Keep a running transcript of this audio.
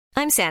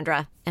I'm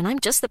Sandra, and I'm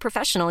just the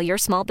professional your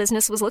small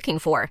business was looking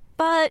for.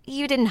 But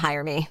you didn't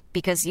hire me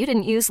because you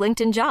didn't use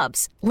LinkedIn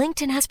Jobs.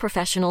 LinkedIn has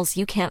professionals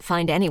you can't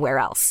find anywhere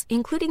else,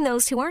 including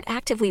those who aren't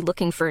actively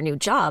looking for a new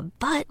job,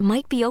 but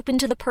might be open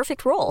to the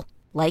perfect role,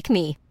 like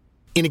me.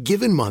 In a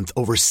given month,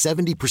 over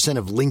 70%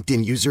 of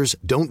LinkedIn users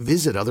don't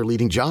visit other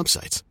leading job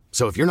sites.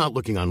 So if you're not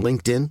looking on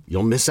LinkedIn,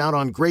 you'll miss out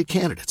on great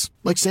candidates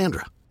like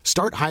Sandra.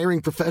 Start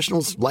hiring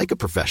professionals like a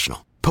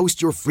professional.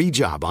 Post your free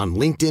job on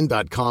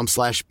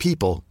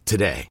linkedin.com/people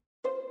today.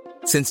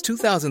 Since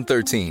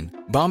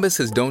 2013, Bombas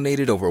has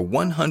donated over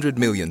 100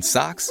 million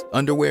socks,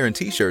 underwear, and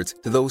T-shirts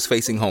to those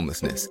facing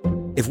homelessness.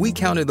 If we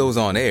counted those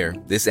on air,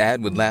 this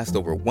ad would last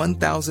over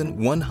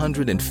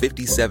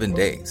 1,157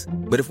 days.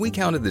 But if we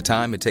counted the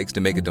time it takes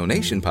to make a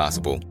donation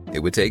possible, it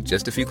would take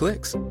just a few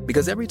clicks.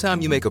 Because every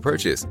time you make a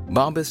purchase,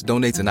 Bombas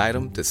donates an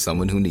item to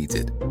someone who needs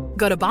it.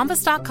 Go to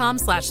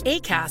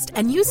bombas.com/ACAST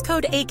and use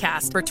code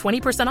ACAST for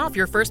 20% off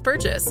your first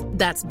purchase.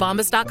 That's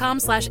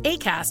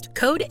bombas.com/ACAST,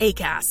 code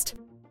ACAST.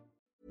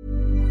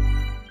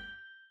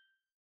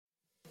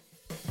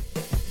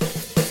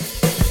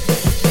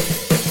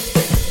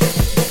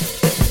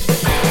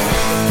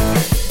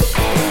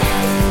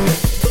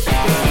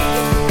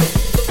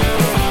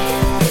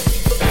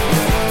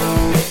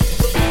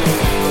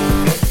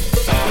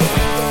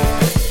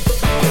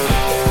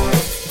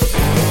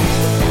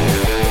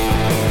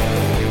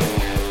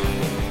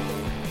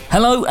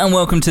 Hello and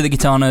welcome to the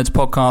Guitar Nerds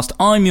podcast.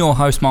 I'm your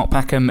host, Mark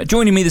Packham.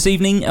 Joining me this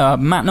evening,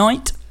 Matt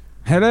Knight.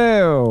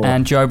 Hello.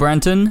 And Joe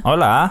Branton.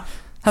 Hola.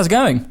 How's it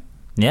going?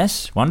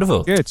 Yes,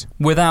 wonderful. Good.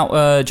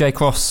 Without Jay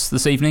Cross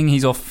this evening,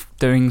 he's off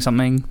doing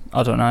something,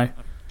 I don't know.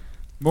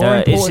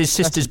 It's his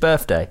sister's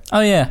birthday.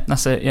 Oh yeah,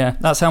 that's it, yeah.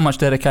 That's how much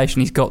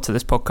dedication he's got to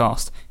this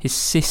podcast. His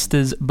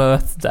sister's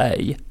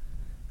birthday.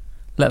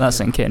 Let that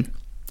sink in.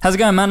 How's it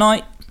going, Matt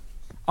Knight?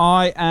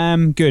 I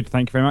am good,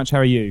 thank you very much. How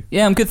are you?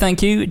 Yeah, I'm good,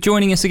 thank you.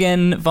 Joining us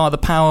again via the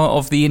power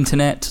of the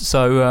internet,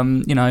 so,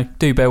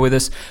 do bear with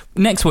us.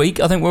 Next week,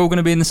 I think we're all going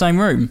to be in the same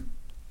room.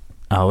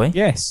 Are we?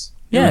 Yes.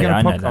 Yeah, we're going to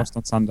I know podcast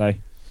on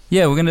Sunday.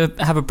 Yeah, we're going to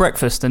have a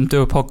breakfast and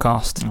do a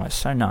podcast. Oh, it's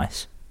so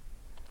nice.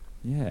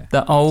 Yeah.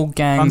 The old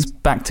gang's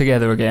back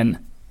together again.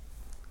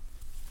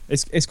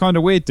 It's kind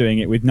of weird doing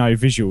it with no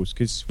visuals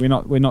because we're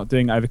not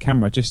doing it over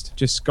camera, just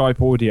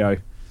Skype audio.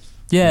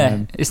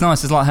 Yeah, it's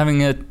nice. It's like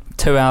having a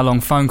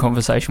 2-hour-long phone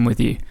conversation with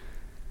you.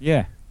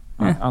 Yeah.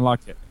 I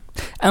like it.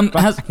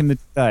 Back in the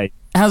day.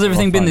 How's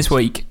everything been this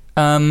week?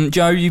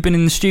 Joe, you've been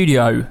in the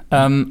studio.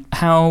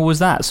 How was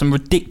that? Some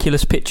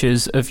ridiculous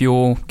pictures of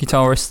your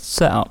guitarist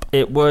setup.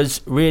 It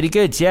was really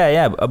good.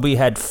 Yeah. We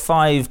had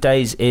 5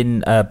 days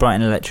in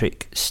Brighton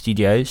Electric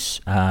Studios,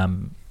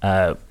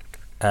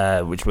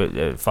 which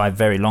were 5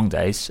 very long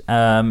days,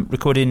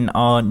 recording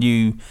our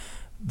new,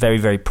 very,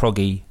 very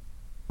proggy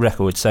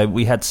record. So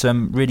we had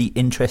some really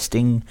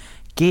interesting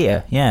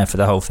gear, for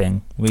the whole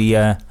thing.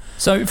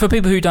 So for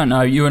people who don't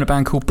know, you're in a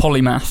band called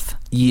Polymath.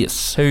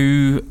 Yes.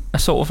 Who are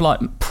sort of like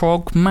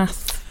prog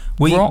math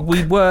rock?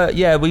 We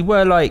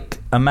were like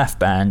a math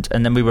band,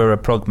 and then we were a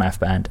prog math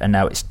band, and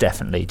now it's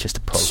definitely just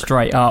a prog.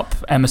 Straight up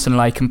Emerson,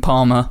 Lake and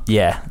Palmer.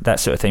 Yeah, that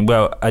sort of thing.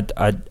 Well,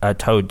 I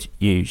told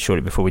you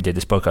shortly before we did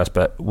this podcast,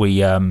 but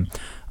we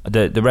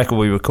the record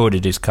we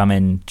recorded is come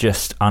in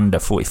just under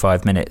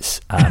 45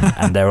 minutes,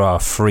 and there are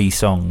 3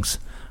 songs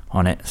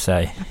on it.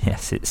 So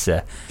yes, it's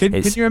Can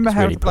you remember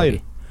how really to play proggy.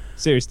 them?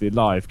 Seriously,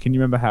 live. Can you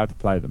remember how to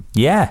play them?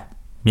 Yeah,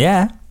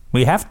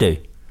 we have to.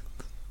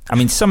 I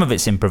mean, some of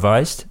it's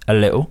improvised a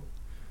little.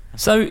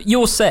 So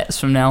your sets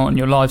from now on,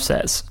 your live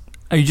sets,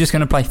 are you just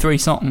going to play 3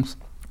 songs?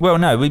 Well,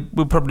 no,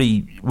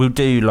 we'll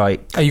do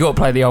like... Oh, you got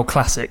to play the old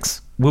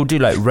classics. We'll do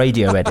like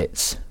radio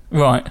edits.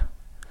 Right.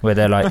 Where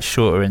they're like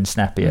shorter and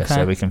snappier, Okay.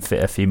 so we can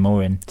fit a few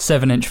more in.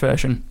 7-inch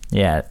version.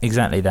 Yeah,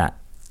 exactly that.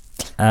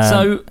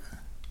 So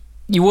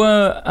you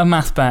were a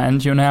math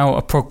band, you're now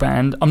a prog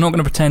band. I'm not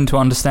going to pretend to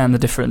understand the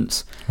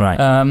difference. Right.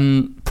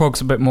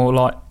 Prog's a bit more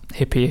like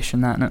hippie-ish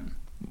and that, isn't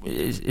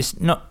it? It's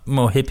not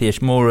more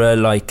hippie-ish, more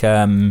like...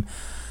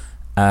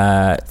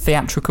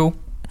 theatrical?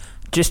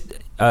 Just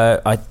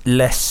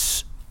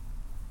less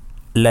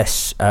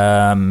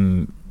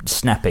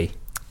snappy.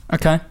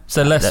 Okay,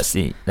 so less...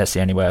 That's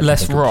the only way I can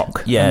less think rock.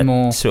 of it. Yeah, and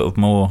more... sort of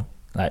more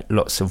like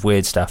lots of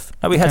weird stuff.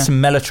 We had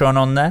some Mellotron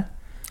on there.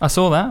 I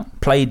saw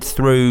that. Played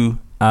through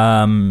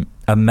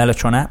a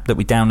Mellotron app that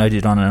we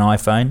downloaded on an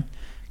iPhone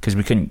because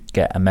we couldn't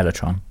get a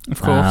Mellotron.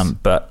 Of course.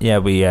 But yeah,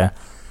 we had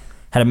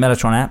a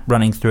Mellotron app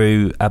running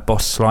through a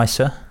Boss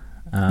Slicer.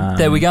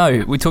 There we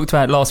go. We talked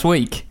about it last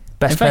week.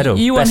 Best In fact, pedal.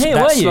 You weren't here,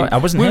 were you? I wasn't here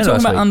last week. We here were last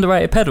talking about week.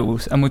 underrated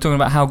pedals, and we were talking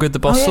about how good the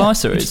Boss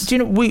Slicer is. Do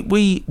you know,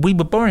 we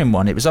were borrowing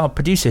one. It was our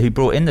producer who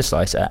brought in the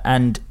Slicer,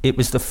 and it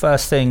was the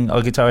first thing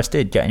our guitarist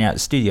did getting out of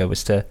the studio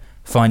was to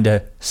find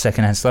a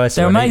second-hand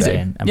Slicer. They're on amazing.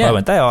 eBay and buy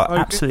one. They are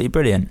absolutely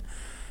brilliant.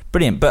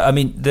 But I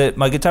mean,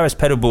 my guitarist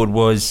pedal board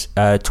was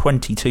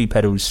 22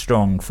 pedals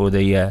strong for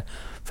the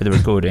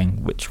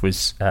recording, which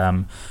was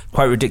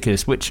quite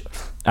ridiculous. Which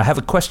I have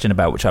a question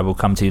about, which I will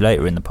come to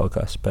later in the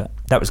podcast. But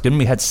that was good. And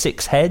we had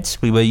 6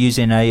 heads. We were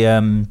using a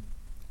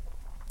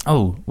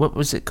what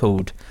was it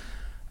called?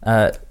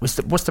 what's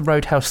the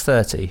Roadhouse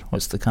 30?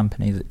 What's the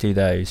company that do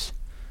those?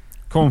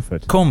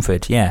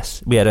 Cornford,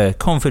 yes. We had a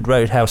Cornford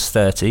Roadhouse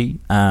 30.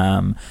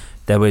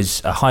 There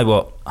was a high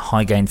watt,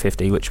 high gain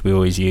 50, which we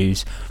always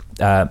use.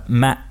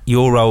 Matt,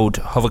 your old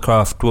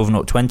Hovercraft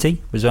Dwarven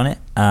 20 was on it.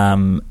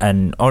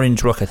 An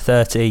Orange Rocker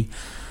 30.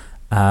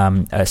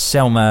 A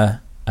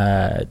Selma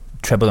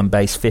treble and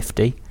bass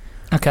 50.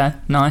 Okay,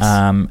 nice.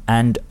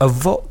 And a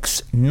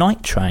Vox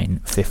Night Train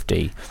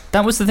 50.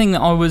 That was the thing that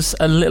I was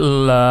a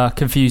little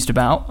confused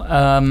about.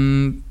 Yeah,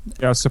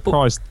 I was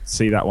surprised to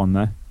see that one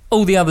there.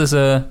 All the others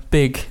are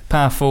big,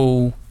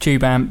 powerful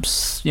tube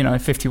amps,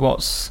 50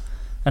 watts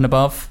and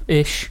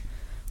above-ish.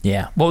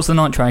 Yeah. What was the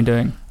Night Train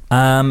doing?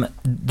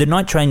 The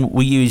Night Train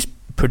we use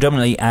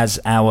predominantly as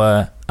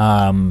our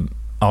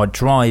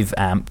drive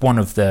amp, one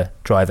of the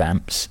drive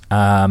amps.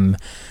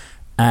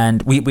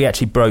 And we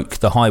actually broke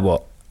the high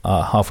watt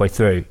halfway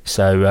through,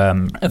 so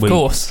of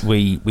course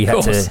we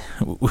had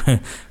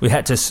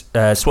to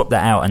swap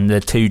that out, and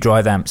the two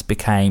drive amps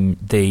became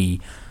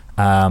the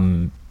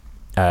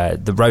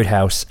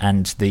Roadhouse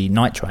and the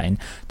Night Train.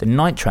 The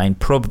Night Train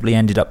probably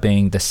ended up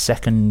being the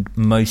second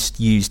most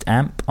used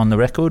amp on the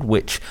record,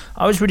 which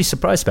I was really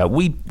surprised about.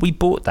 We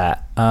bought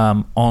that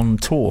on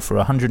tour for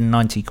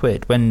 190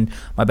 quid when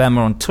my band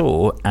were on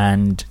tour,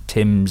 and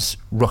Tim's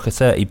Rocker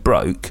 30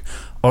 broke.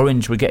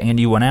 Orange were getting a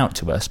new one out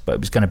to us, but it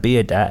was going to be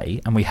a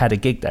day, and we had a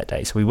gig that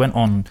day. So we went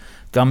on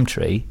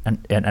Gumtree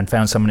and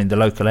found someone in the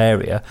local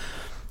area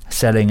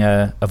selling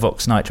a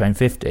Vox Night Train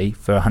 50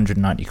 for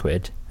 190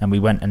 quid, and we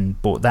went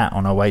and bought that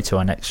on our way to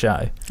our next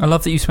show. I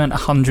love that you spent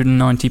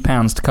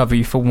 £190 to cover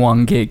you for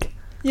one gig.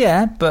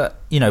 Yeah,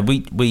 but, you're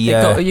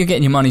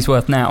getting your money's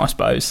worth now, I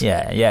suppose.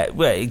 Yeah,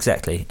 well,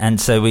 exactly.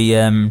 And so we,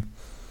 and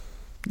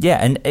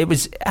it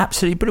was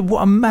absolutely brilliant.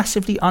 What a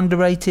massively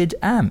underrated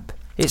amp.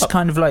 It's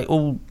kind of like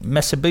all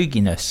Mesa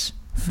Booginess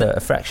for a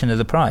fraction of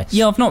the price.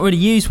 Yeah, I've not really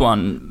used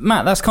one.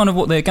 Matt, that's kind of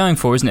what they're going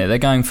for, isn't it? They're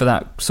going for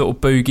that sort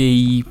of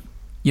boogie,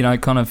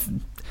 kind of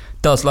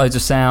does loads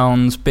of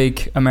sounds,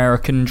 big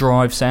American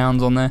drive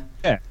sounds on there.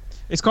 Yeah,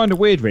 it's kind of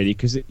weird, really,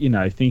 because,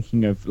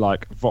 thinking of,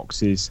 like,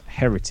 Vox's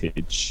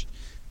heritage,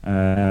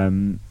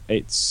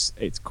 it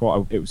was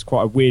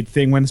quite a weird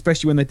thing,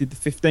 especially when they did the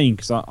 15,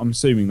 because I'm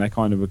assuming they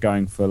kind of were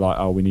going for, like,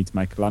 we need to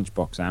make a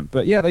lunchbox amp.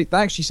 But yeah, they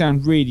actually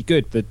sound really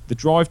good. The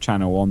drive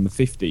channel on the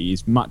 50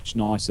 is much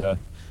nicer,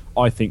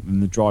 I think, than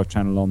the drive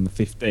channel on the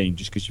 15,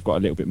 just because you've got a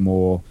little bit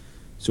more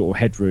sort of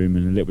headroom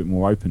and a little bit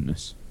more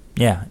openness.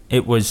 Yeah,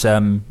 it was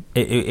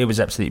it was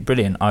absolutely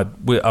brilliant. I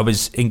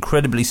was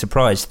incredibly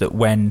surprised that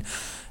when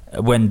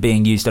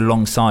being used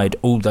alongside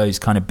all those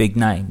kind of big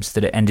names,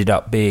 that it ended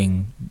up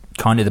being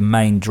kind of the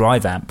main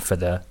drive amp for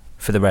the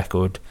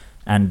record,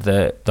 and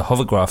the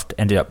Hovercraft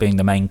ended up being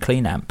the main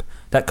clean amp.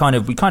 We kind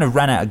of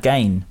ran out of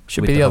gain.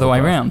 Should be the other way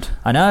around.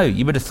 I know,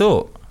 you would have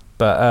thought,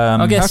 but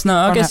I guess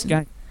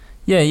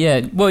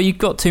yeah. Well, you've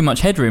got too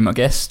much headroom, I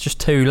guess, just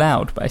too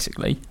loud,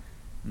 basically.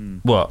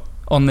 What?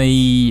 On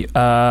the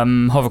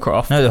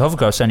Hovercraft? No, the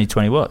Hovercraft's only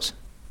 20 watts.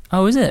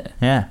 Oh, is it?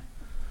 Yeah.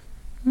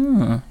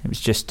 It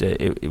was just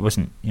it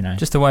wasn't,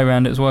 just the way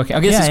around it was working. I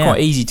guess it's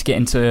quite easy to get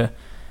into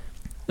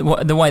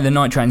the way the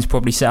Night Train's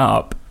probably set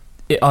up.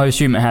 I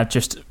assume it had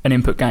just an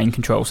input gain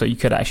control, so you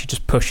could actually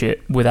just push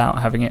it without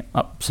having it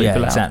up super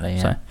loud. Exactly.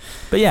 Yeah. So.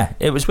 But yeah,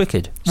 it was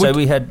wicked. So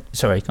we had.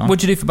 Sorry, go on.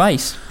 What'd you do for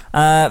bass?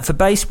 For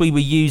bass, we were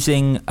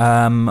using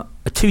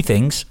two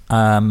things.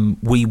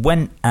 We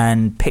went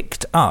and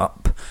picked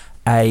up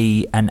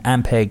an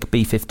Ampeg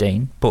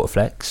B15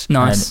 Portaflex,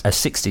 nice, a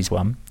 60s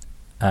one,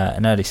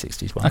 an early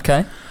 60s one.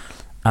 Okay.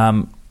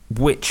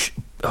 Which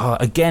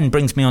again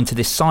brings me on to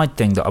this side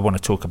thing that I want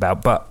to talk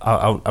about, but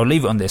I'll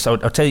leave it on this. I'll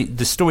tell you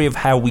the story of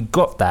how we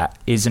got that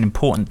is an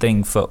important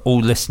thing for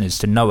all listeners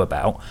to know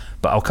about,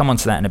 but I'll come on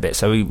to that in a bit.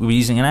 So we were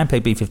using an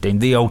Ampeg B15,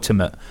 the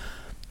ultimate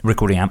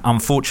recording amp.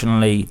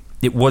 Unfortunately,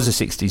 it was a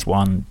 60s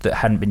one that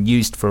hadn't been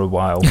used for a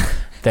while.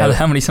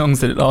 How many songs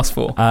did it last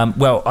for?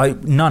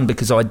 None,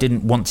 because I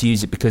didn't want to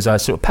use it, because I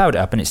sort of powered it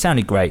up and it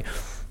sounded great.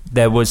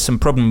 There was some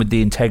problem with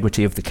the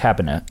integrity of the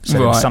cabinet, so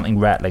there was something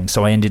rattling,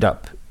 so I ended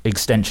up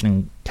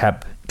extensioning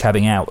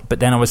cabbing out. But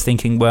then I was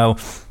thinking, well,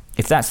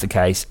 if that's the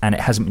case and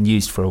it hasn't been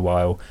used for a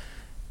while,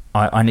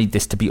 I need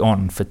this to be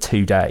on for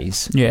 2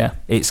 days. Yeah,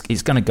 it's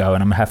going to go,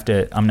 and I'm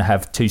gonna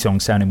have two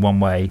songs sounding one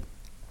way,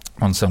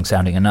 one song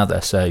sounding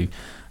another. So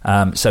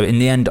in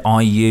the end,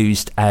 I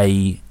used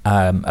a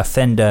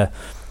Fender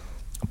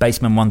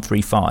Bassman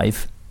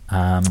 135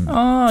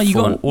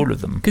 for all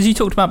of them. Because you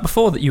talked about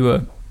before that you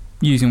were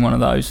using one of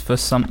those for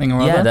something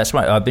or other. Yeah, that's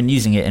right. I've been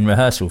using it in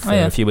rehearsal for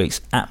a few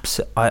weeks.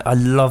 I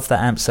love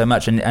that amp so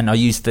much, and I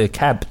use the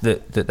cab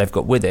that they've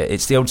got with it.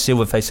 It's the old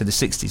silver face of the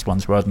 60s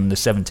ones rather than the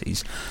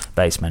 70s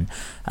Bassman,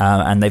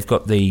 and they've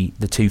got the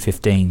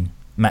 215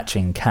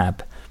 matching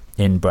cab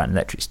in Brighton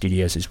Electric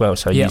Studios as well.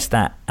 So I used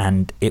that,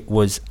 and it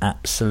was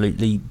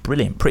absolutely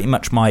brilliant. Pretty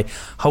much my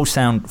whole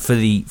sound for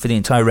the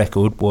entire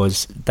record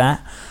was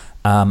that,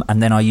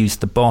 and then I used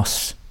the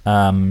Boss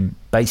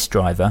bass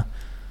driver.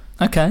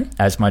 Okay.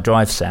 As my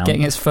drive sound.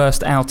 Getting its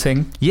first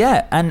outing.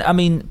 Yeah, and I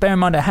mean, bear in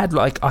mind I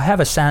have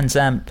a Sans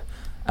amp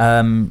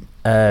bass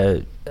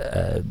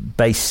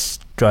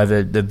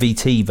driver, the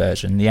VT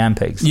version, the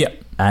Ampex,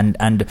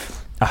 and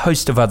a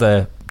host of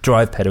other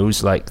drive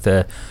pedals like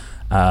the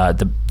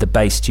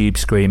bass tube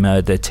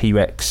screamer, the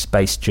T-Rex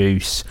bass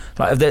juice.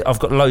 Like I've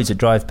got loads of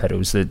drive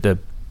pedals, the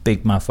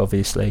Big Muff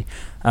obviously,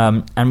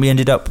 and we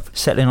ended up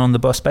settling on the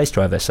Boss bass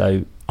driver,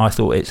 so I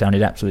thought it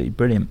sounded absolutely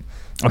brilliant.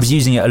 I was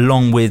using it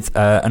along with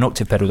an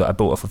octave pedal that I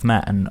bought off of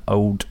Matt, a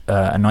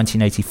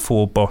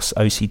 1984 Boss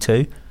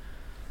OC2.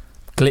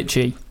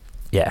 Glitchy.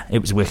 Yeah, it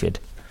was wicked.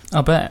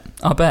 I bet.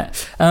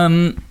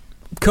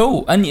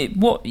 Cool.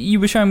 And what you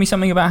were showing me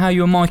something about how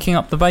you were miking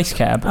up the bass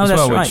cab as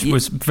well, right. Which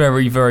was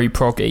very, very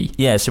proggy.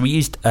 Yeah, so we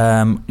used,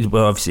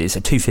 well, obviously it's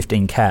a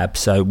 215 cab,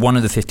 so one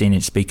of the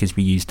 15-inch speakers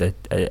we used a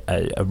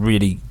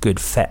really good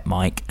FET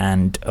mic,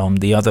 and on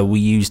the other we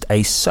used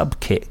a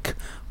sub-kick,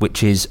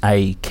 which is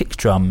a kick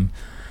drum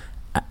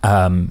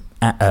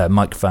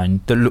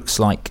microphone that looks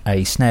like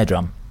a snare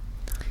drum.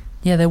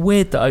 Yeah, they're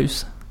weird,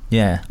 those.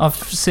 Yeah. I've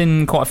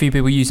seen quite a few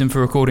people use them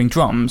for recording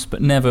drums,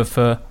 but never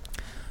for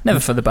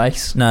the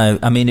bass. No,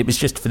 I mean, it was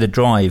just for the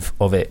drive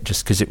of it,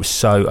 just because it was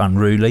so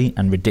unruly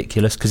and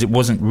ridiculous, because it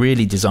wasn't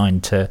really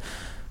designed to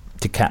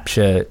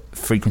capture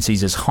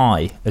frequencies as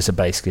high as a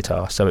bass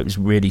guitar, so it was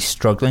really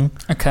struggling.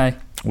 Okay.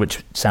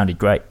 Which sounded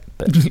great.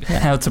 But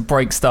how to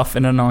break stuff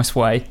in a nice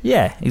way.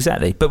 Yeah,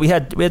 exactly. But we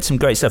had some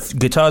great stuff.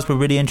 Guitars were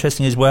really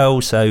interesting as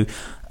well, so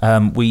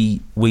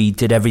we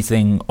did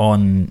everything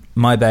on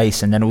my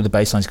bass, and then all the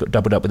bass lines got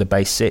doubled up with a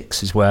bass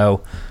 6 as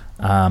well.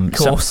 Of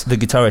course. The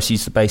guitarist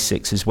used the bass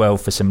 6 as well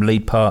for some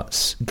lead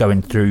parts,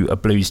 going through a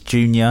Blues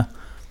Junior,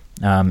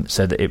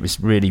 so that it was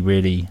really,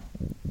 really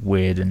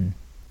weird. And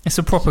it's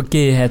a proper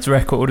Gearheads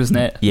record, isn't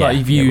it? Yeah, like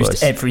you've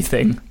used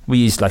everything. We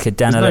used like a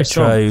Dan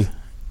Electro.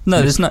 No,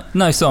 there's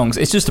no songs.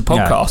 It's just a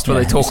podcast where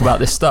they talk about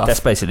this stuff. That's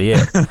basically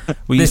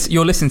it.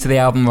 You're listening to the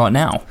album right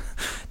now.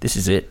 This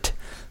is it.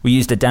 We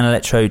used a Dan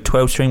Electro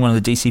 12-string, one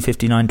of the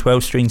DC-59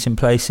 12-strings in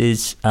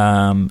places,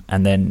 and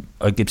then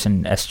a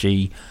Gibson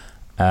SG,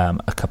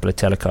 a couple of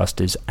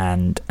Telecasters,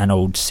 and an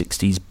old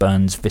 60s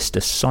Burns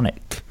Vista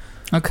Sonic.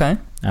 Okay.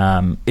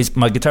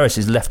 My guitarist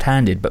is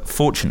left-handed, but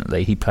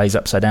fortunately he plays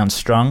upside-down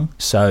strung,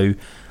 so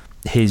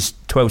his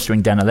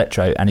 12-string Dan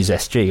Electro and his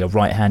SG are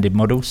right-handed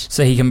models.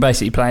 So he can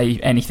basically play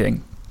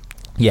anything.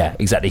 Yeah,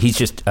 exactly. He's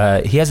just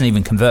he hasn't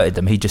even converted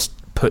them. He just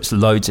puts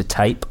loads of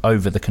tape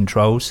over the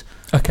controls.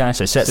 Okay.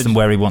 So sets them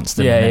where he wants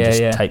them, and then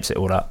just tapes it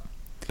all up.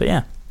 But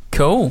yeah.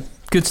 Cool.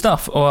 Good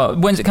stuff.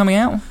 When's it coming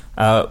out?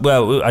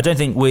 Well, I don't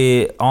think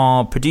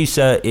our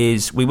producer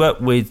is... We work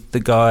with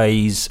the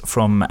guys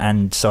from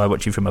And So I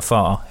Watch You From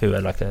Afar, who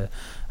are like a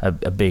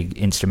big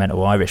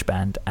instrumental Irish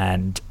band,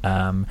 and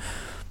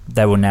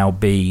they will now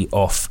be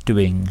off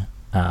doing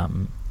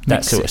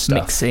that sort of stuff.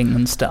 Mixing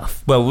and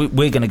stuff. Well,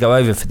 we're going to go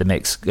over for the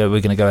mix. We're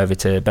going to go over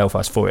to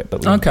Belfast for it,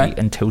 but we won't be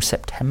until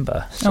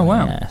September. So, oh,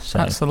 wow. Yeah,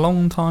 that's a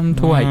long time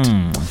to wait.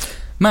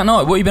 Matt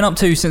Knight, what have you been up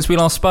to since we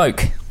last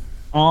spoke?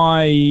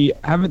 I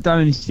haven't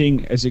done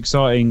anything as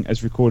exciting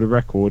as record a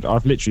record.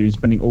 I've literally been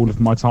spending all of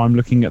my time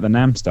looking at the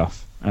NAMM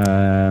stuff.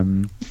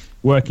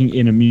 Working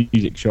in a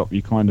music shop,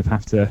 you kind of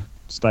have to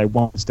stay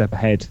one step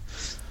ahead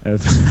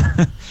of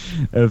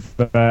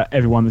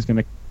everyone that's going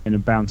to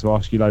and bound to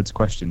ask you loads of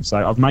questions.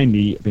 So I've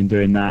mainly been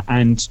doing that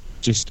and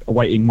just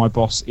awaiting my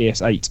Boss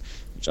ES8,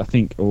 which I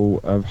think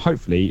will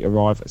hopefully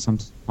arrive at some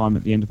time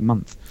at the end of the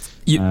month.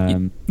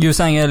 You were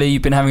saying earlier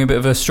you've been having a bit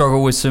of a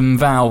struggle with some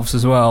valves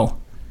as well.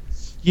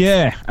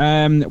 Yeah,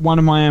 one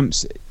of my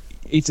amps,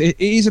 it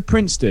is a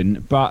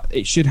Princeton, but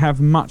it should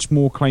have much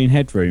more clean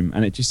headroom,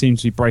 and it just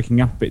seems to be breaking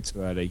up a bit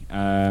too early.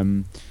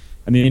 And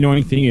the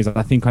annoying thing is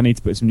I think I need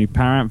to put some new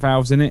power amp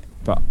valves in it,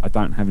 but I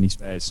don't have any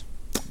spares,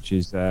 which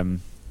is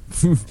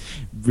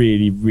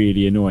really,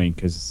 really annoying,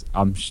 because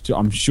I'm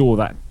sure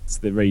that's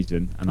the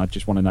reason, and I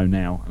just want to know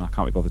now, and I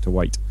can't be bothered to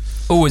wait.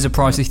 Always a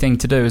pricey thing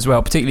to do as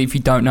well, particularly if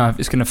you don't know if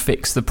it's going to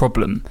fix the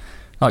problem.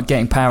 Like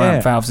getting power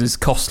amp valves is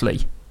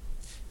costly.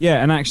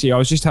 Yeah, and actually I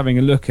was just having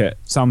a look at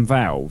some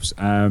valves,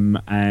 and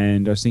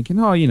I was thinking,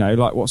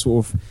 like what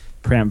sort of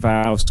preamp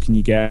valves can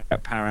you get,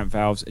 power amp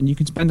valves, and you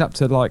can spend up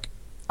to like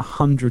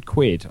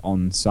 £100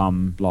 on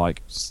some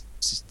like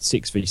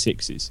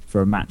 6v6s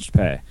for a matched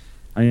pair.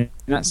 I mean,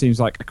 that seems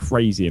like a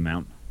crazy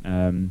amount.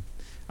 I'm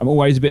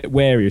always a bit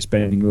wary of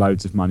spending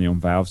loads of money on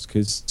valves,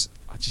 because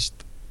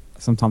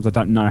sometimes I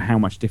don't know how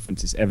much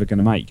difference it's ever going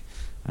to make.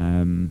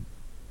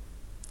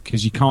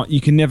 Because you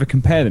can never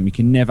compare them, you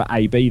can never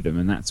A/B them,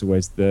 and that's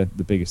always the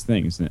biggest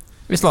thing, isn't it?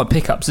 It's like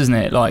pickups, isn't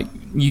it? Like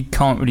you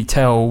can't really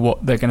tell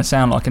what they're going to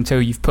sound like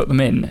until you've put them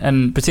in,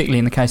 and particularly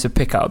in the case of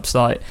pickups,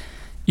 like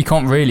you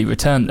can't really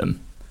return them.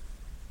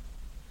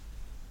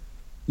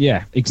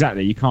 Yeah,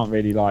 exactly. You can't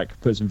really like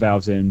put some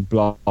valves in,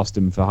 blast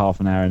them for half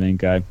an hour, and then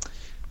go,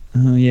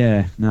 oh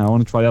yeah, no, I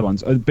want to try the other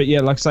ones. But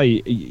yeah, like I say,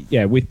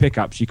 yeah, with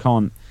pickups you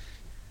can't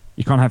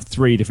have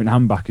 3 different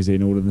humbuckers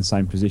in all in the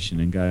same position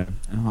and go,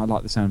 oh, I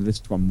like the sound of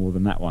this one more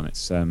than that one.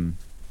 It's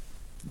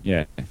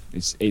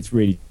it's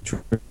really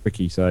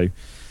tricky. So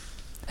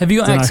have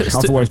you got access?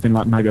 I've always been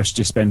like, maybe I should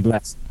just spend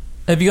less.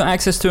 Have you got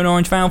access to an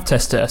orange valve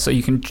tester so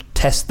you can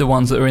test the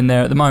ones that are in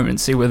there at the moment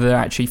and see whether they're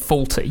actually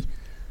faulty?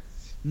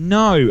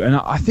 No, and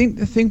I think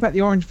the thing about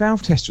the orange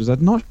valve tester is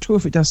I'm not sure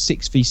if it does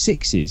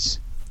 6v6s.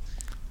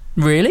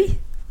 Really?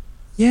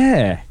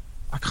 Yeah.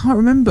 I can't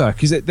remember,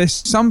 because there's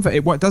some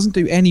it doesn't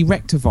do any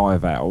rectifier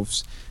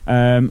valves,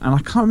 and I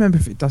can't remember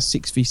if it does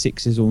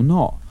 6v6s or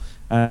not.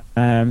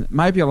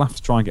 Maybe I'll have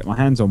to try and get my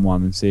hands on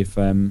one and see if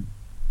and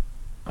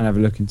have a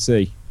look and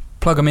see.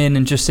 Plug them in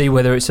and just see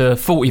whether it's a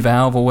faulty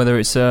valve or whether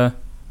it's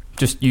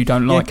just you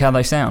don't like how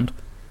they sound.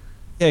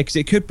 Yeah, because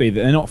it could be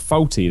that they're not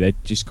faulty. They're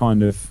just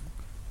kind of...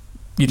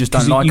 You just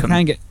don't like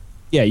them.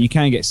 You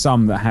can get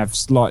some that have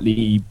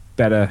slightly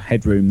better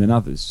headroom than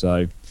others.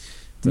 So,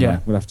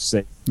 we'll have to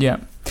see. Yeah.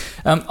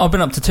 I've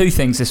been up to two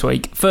things this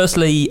week.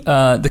 Firstly,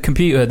 the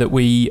computer that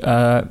we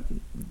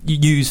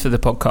use for the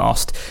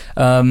podcast,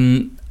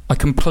 I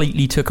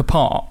completely took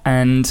apart.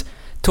 And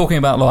talking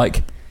about,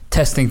 like,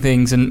 testing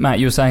things, and Matt,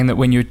 you were saying that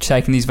when you're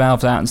taking these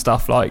valves out and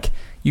stuff, like,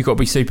 you've got to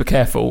be super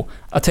careful.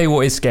 I'll tell you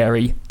what is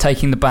scary,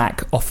 taking the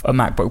back off a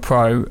MacBook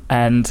Pro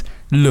and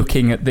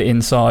looking at the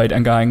inside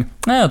and going,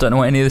 I don't know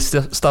what any of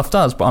this stuff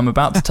does, but I'm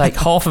about to take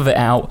half of it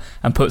out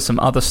and put some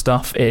other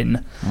stuff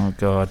in. Oh,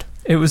 God.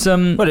 It was...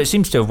 well, it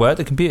seems to have worked.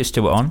 The computer's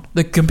still on.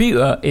 The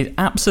computer is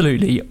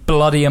absolutely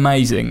bloody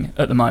amazing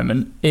at the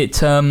moment.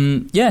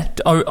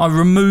 I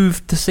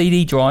removed the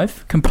CD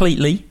drive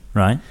completely.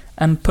 Right.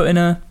 And put in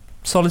a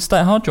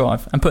solid-state hard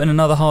drive and put in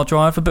another hard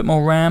drive, a bit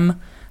more RAM.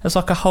 It's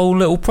like a whole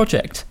little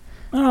project.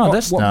 Oh,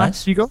 that's nice. What Mac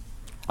have you got?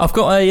 I've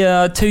got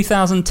a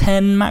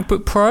 2010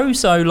 MacBook Pro,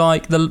 so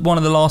like one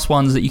of the last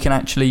ones that you can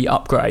actually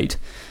upgrade.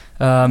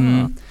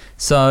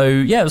 So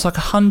yeah, it was like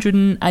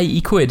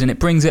 180 quid, and it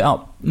brings it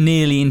up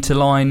nearly into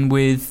line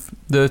with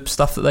the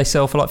stuff that they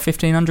sell for like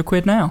 1,500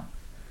 quid now.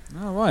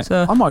 Oh, right.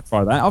 So, I might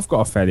try that. I've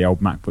got a fairly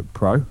old MacBook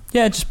Pro.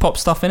 Yeah, just pop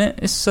stuff in it.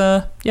 It's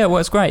it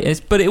works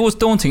great. But it was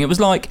daunting. It was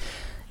like,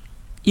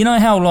 you know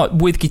how like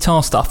with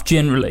guitar stuff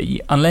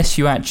generally, unless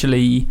you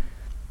actually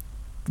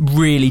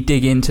really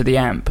dig into the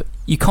amp,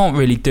 you can't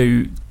go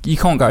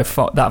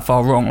that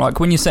far wrong. Like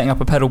when you're setting up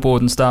a pedal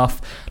board and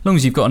stuff, as long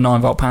as you've got a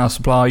 9-volt power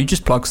supply, you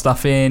just plug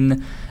stuff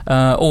in,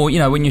 or you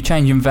know, when you're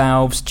changing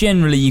valves,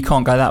 generally you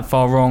can't go that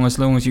far wrong as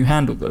long as you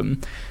handle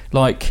them.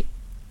 Like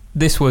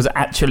this was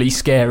actually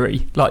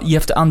scary. Like you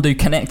have to undo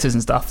connectors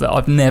and stuff that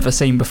I've never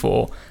seen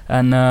before.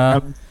 And how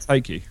long did it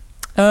take you?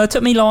 It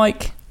took me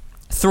like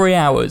 3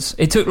 hours.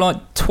 It took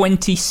like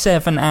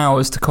 27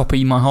 hours to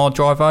copy my hard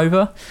drive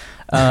over.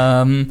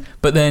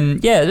 But then,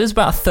 yeah, it was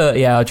about a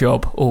 30-hour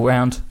job all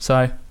round.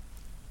 So,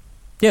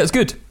 yeah, it was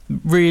good.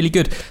 Really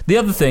good. The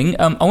other thing,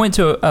 I went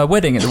to a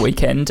wedding at the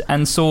weekend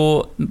and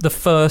saw the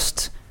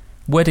first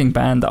wedding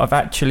band that I've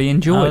actually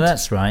enjoyed. Oh,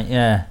 that's right,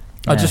 yeah.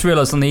 I just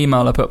realised on the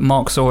email I put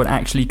Mark saw an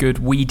actually good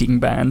weeding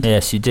band.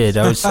 Yes, you did.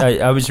 I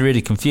was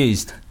really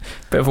confused.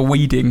 Bit of a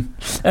weeding.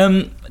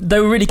 They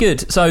were really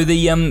good. So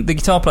the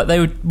guitar player, they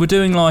were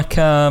doing like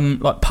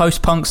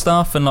post-punk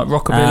stuff and like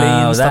rockabilly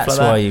and stuff like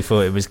that. Oh, that's why you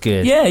thought it was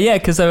good. Yeah,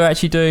 because they were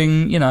actually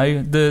doing, you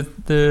know,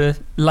 the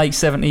late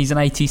 70s and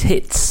 80s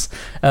hits.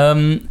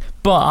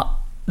 But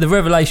the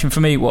revelation for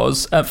me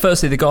was,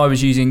 firstly, the guy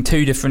was using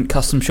 2 different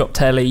custom shop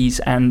tellies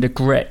and a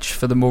Gretsch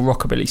for the more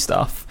rockabilly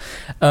stuff.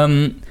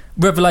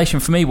 Revelation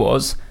for me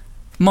was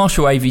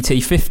Marshall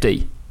AVT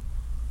 50.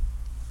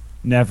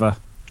 Never.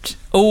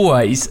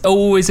 Always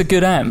a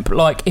good amp.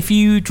 Like if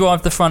you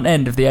drive the front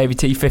end of the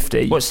AVT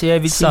 50, what's the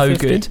AVT 50? So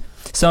good.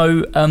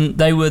 So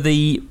they were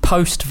the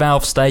post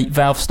valve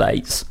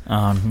states.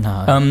 Oh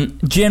no.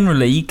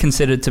 Generally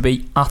considered to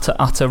be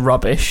utter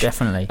rubbish.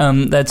 Definitely.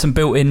 They had some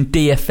built-in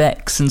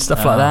DFX and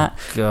stuff like that.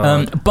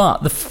 God.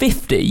 But the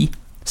 50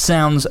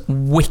 sounds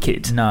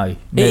wicked. No,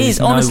 it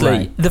is,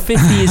 honestly. The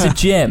 50 is a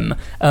gem.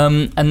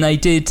 And they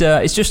did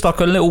it's just like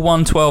a little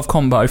 112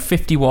 combo,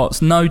 50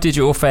 watts, no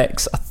digital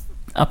effects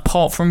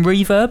apart from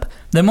reverb.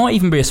 There might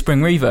even be a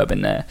spring reverb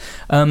in there,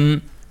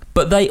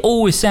 but they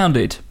always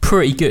sounded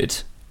pretty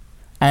good.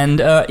 And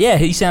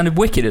he sounded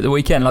wicked at the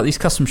weekend. Like these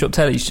custom shop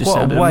tellies just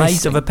sounded amazing. What a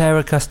waste of a pair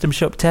of custom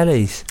shop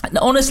tellies.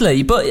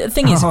 Honestly, but the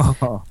thing is, why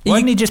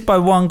don't you just buy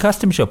one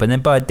custom shop and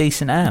then buy a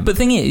decent amp? But the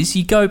thing is,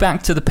 you go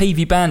back to the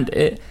PV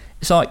Bandit.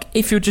 It's like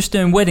if you're just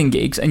doing wedding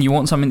gigs and you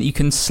want something that you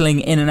can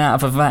sling in and out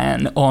of a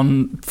van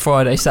on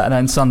Friday, Saturday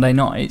and Sunday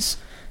nights,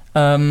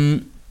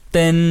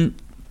 then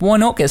why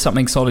not get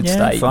something solid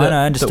state? Fine,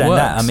 I understand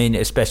that. I mean,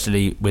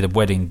 especially with a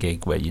wedding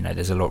gig where, you know,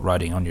 there's a lot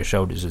riding on your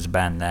shoulders as a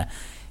band there,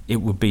 it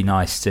would be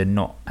nice to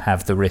not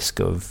have the risk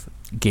of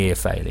gear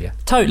failure.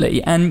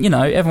 Totally. And, you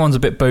know, everyone's a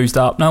bit boozed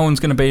up. No one's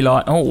going to be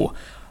like, oh,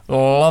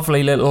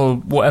 lovely little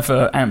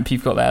whatever amp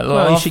you've got there.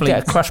 Well, you should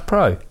get a Crush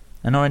Pro.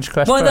 An orange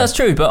Crush Pro. Well, that's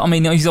true, but I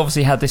mean, he's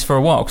obviously had this for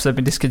a while because they've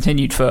been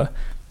discontinued for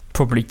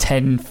probably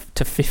 10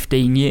 to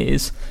 15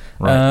 years.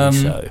 Right,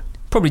 so.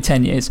 Probably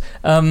 10 years.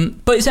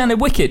 But it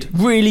sounded wicked.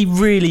 Really,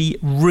 really,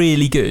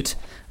 really good.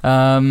 They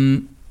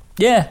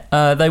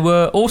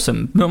were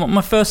awesome.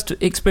 My first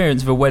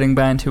experience of a wedding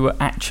band who were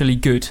actually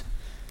good.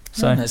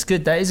 So that's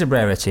good. That is a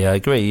rarity, I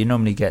agree. You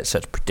normally get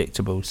such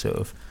predictable sort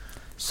of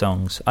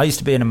songs. I used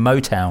to be in a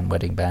Motown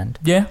wedding band.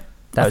 Yeah.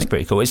 That was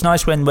pretty cool. It's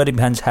nice when wedding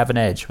bands have an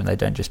edge, when they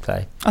don't just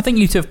play. I think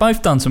you two have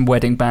both done some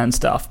wedding band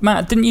stuff.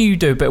 Matt, didn't you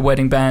do a bit of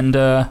wedding band?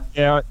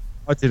 Yeah,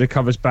 I did a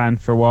covers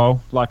band for a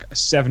while, like a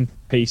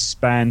 7-piece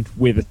band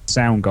with a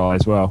sound guy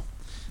as well.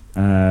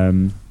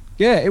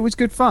 Yeah, it was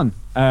good fun.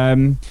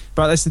 But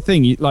that's the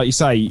thing, like you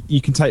say,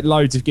 you can take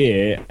loads of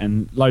gear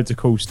and loads of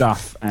cool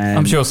stuff. And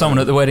I'm sure someone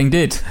at the wedding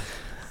did.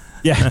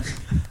 Yeah.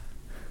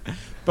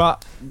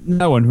 But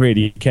no one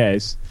really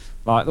cares.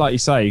 Like you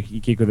say, you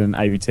gig with an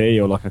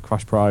AVT or like a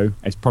Crush Pro,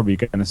 it's probably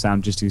going to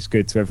sound just as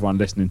good to everyone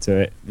listening to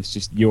it. It's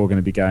just you're going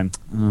to be going,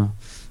 oh,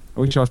 I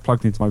wish I was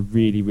plugged into my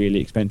really,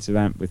 really expensive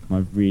amp with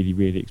my really,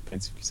 really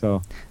expensive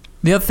guitar.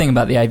 The other thing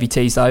about the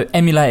AVTs, though,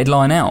 emulated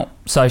line out,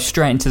 so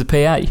straight into the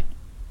PA.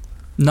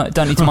 No,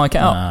 don't need to mic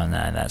it up.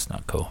 No, that's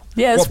not cool.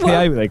 Yeah, what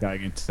PA were they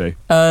going into?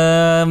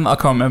 I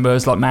can't remember. It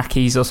was like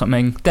Mackey's or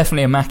something.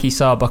 Definitely a Mackey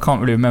sub. I can't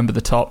really remember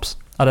the tops.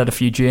 I'd had a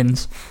few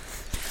gins.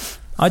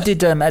 I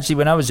did actually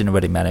when I was in a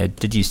wedding band. I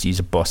did used to use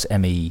a Boss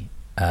ME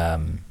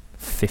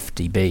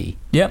 50B.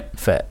 Yep.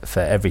 For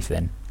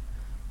everything.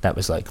 That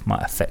was like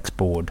my effects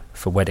board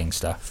for wedding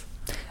stuff.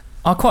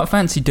 I quite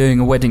fancy doing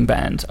a wedding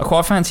band. I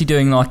quite fancy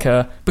doing like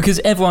because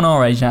everyone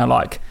our age now,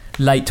 like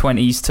late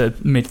 20s to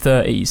mid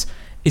 30s,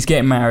 is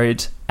getting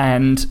married,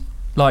 and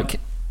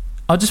like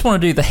I just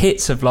want to do the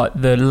hits of like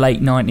the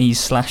late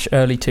 90s /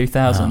 early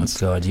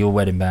 2000s. Oh god, your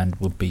wedding band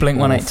would be Blink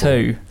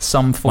 182,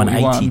 Sum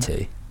 41.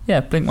 182. Yeah,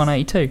 Blink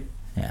 182.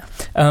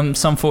 Yeah.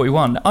 Sum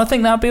 41. I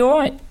think that'd be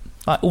alright.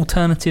 Like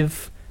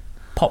alternative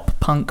pop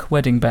punk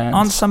wedding band.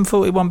 Aren't Sum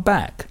 41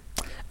 back?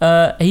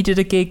 He did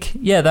a gig.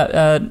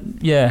 Yeah,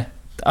 yeah.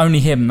 Only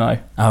him though.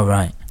 Oh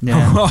right.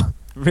 Yeah.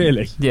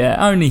 Really? Yeah,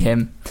 only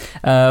him.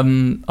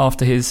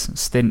 After his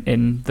stint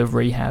in the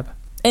rehab.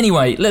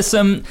 Anyway, let's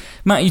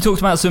Matt, you talked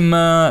about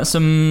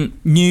some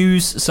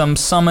news, some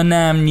Summer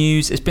NAMM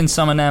news. It's been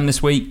Summer NAMM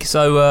this week,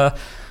 so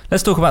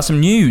let's talk about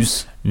some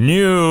news.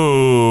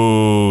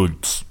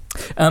 News.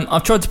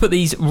 I've tried to put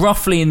these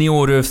roughly in the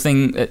order of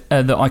thing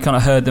that I kind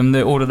of heard them,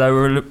 the order they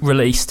were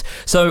released.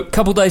 So a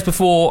couple of days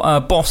before,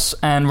 Boss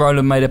and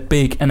Roland made a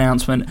big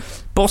announcement.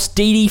 Boss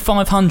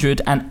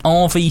DD500 and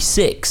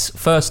RV6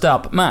 first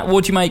up. Matt,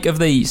 what do you make of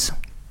these?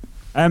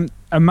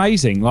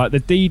 Amazing. Like the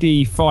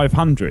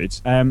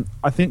DD500,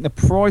 I think the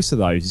price of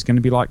those is going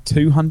to be like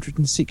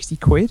 260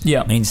 quid.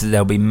 Yeah. It means that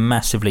they'll be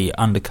massively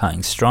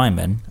undercutting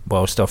Strymon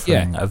whilst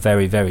offering a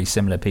very, very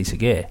similar piece of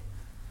gear.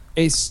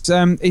 It's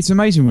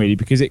amazing, really,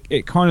 because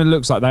it kind of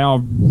looks like they are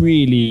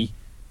really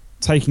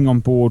taking on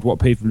board what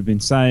people have been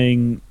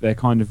saying. They're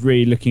kind of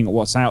really looking at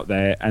what's out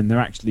there, and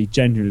they're actually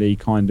generally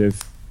kind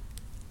of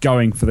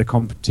going for the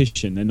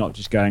competition. They're not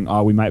just going,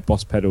 we make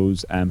Boss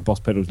pedals, and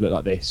Boss pedals look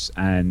like this.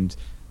 And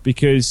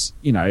because,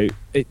 you know,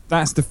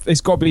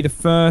 it's got to be the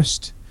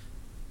first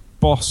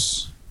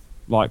Boss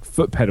like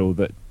foot pedal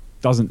that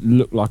doesn't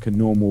look like a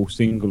normal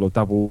single or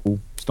double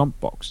stomp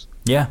box.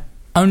 Yeah.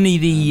 Only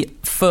the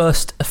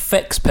first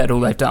effects pedal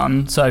they've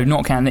done, so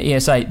not counting the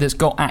ES8, that's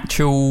got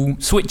actual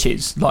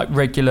switches, like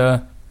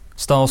regular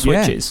style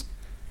switches.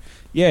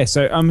 Yeah,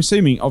 so I'm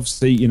assuming,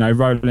 obviously, you know,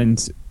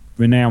 Roland's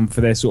renowned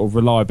for their sort of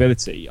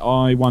reliability.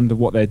 I wonder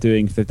what they're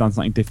doing, if they've done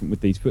something different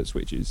with these foot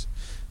switches.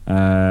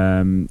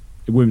 It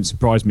wouldn't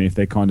surprise me if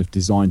they kind of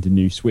designed a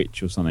new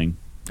switch or something.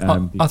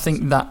 I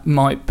think that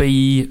might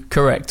be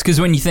correct,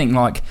 because when you think,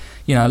 like,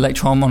 you know,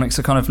 Electro-Harmonix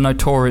are kind of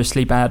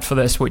notoriously bad for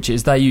their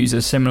switches. They use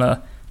a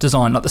similar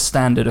design, like the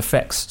standard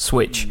effects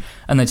switch,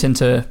 and they tend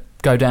to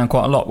go down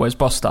quite a lot, whereas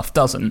Boss stuff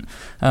doesn't.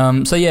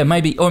 So yeah,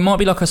 maybe, or it might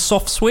be like a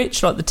soft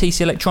switch, like the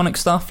TC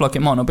Electronics stuff. Like it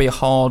might not be a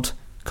hard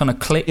kind of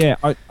click. Yeah,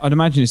 I'd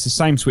imagine it's the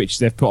same switch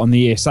they've put on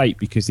the ES8,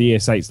 because the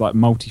ES8's like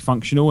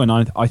multifunctional,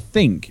 and I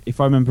think,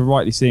 if I remember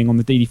rightly seeing on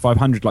the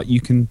DD500, like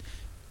you can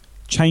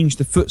change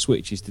the foot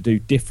switches to do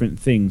different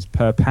things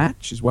per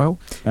patch as well,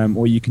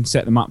 or you can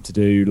set them up to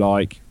do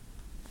like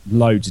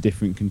loads of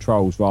different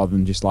controls rather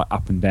than just like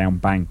up and down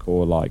bank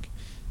or like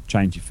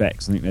change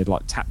effects. I think they'd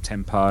like tap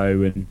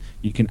tempo, and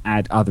you can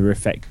add other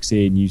effects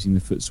in using the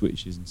foot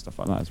switches and stuff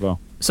like that as well.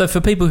 So for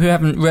people who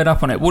haven't read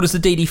up on it, what does the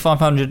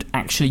DD500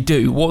 actually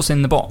do? What's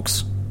in the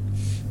box?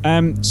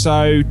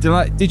 So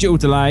digital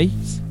delay,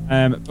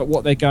 but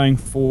what they're going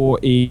for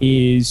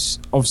is,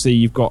 obviously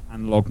you've got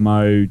analog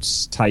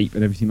modes, tape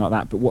and everything like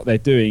that, but what they're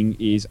doing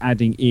is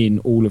adding in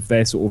all of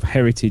their sort of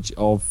heritage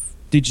of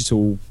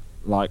digital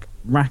like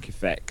rack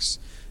effects,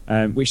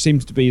 which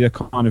seems to be the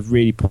kind of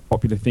really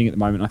popular thing at the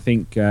moment. I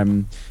think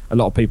a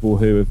lot of people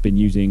who have been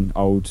using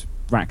old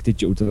rack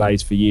digital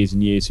delays for years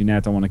and years, who now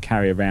don't want to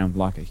carry around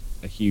like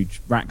a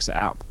huge rack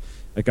setup,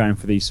 are going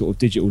for these sort of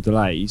digital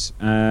delays.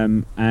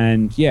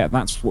 And yeah,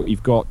 that's what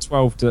you've got.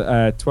 12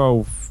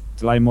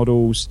 delay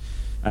models,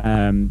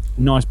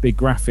 nice big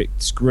graphic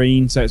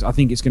screen. So I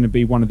think it's going to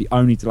be one of the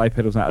only delay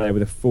pedals out there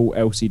with a full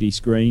LCD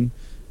screen.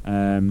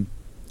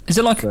 Is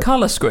it like a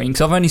colour screen?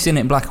 Because I've only seen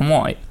it in black and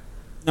white.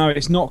 No,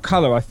 it's not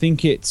colour. I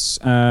think it's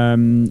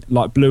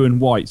like blue and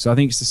white. So I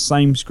think it's the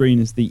same screen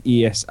as the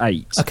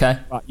ES8. Okay.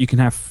 But you can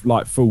have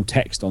like full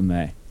text on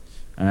there,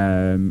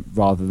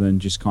 rather than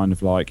just kind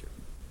of like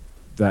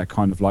that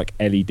kind of like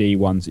LED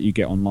ones that you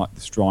get on like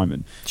the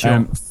Strymon.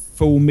 Sure.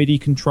 Full MIDI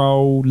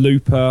control,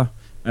 looper,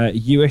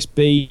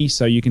 USB,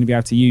 so you're going to be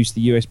able to use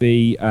the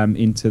USB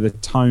into the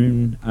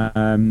Tone,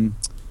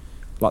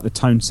 like the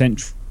Tone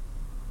Central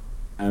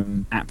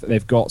app that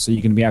they've got, so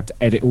you're going to be able to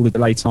edit all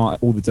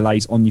the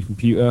delays on your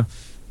computer.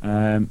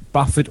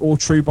 Buffered or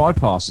true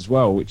bypass as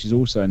well, which is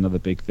also another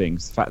big thing.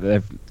 It's the fact that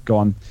they've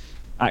gone,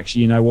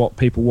 actually, you know what,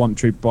 people want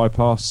true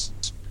bypass,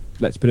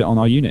 let's put it on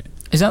our unit.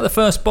 Is that the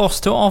first Boss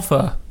to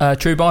offer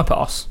true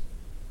bypass?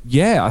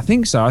 Yeah, I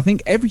think so. I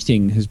think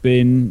everything has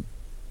been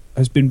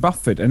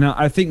buffered, and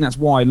I think that's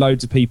why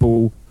loads of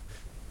people,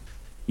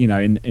 you know,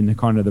 in the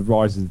kind of the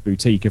rise of the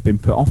boutique, have been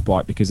put off by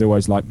it, because they're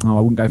always like, I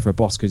wouldn't go for a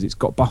Boss because it's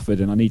got buffered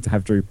and I need to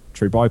have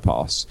true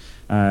bypass.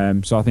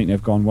 So I think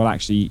they've gone, well,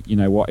 actually, you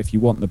know what, if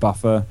you want the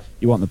buffer,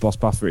 you want the Boss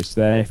buffer, it's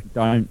there. If you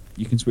don't,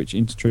 you can switch it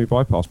into true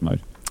bypass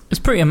mode. It's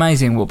pretty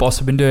amazing what Boss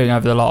have been doing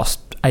over the last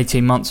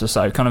 18 months or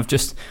so, kind of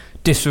just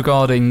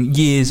disregarding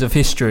years of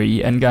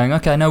history and going,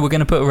 okay, no, we're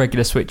going to put a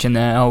regular switch in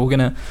there, we're going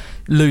to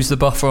lose the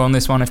buffer on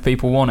this one if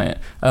people want it,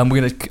 we're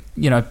going to,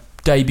 you know,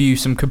 debut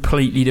some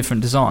completely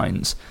different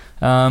designs.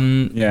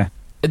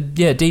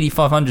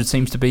 DD500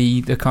 seems to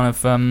be the kind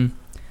of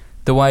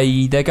the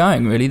way they're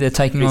going, really. They're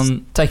taking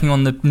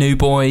on the new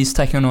boys,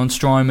 taking on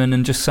Strymon,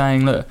 and just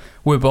saying, look,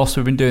 we're Boss,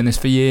 we've been doing this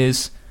for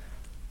years,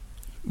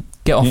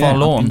 get off our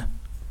lawn.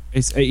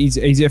 It's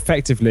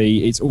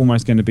effectively, it's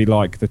almost going to be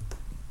like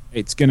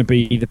it's going to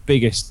be the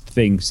biggest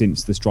thing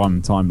since the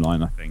Strymon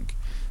timeline, I think.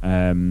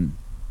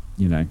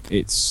 You know,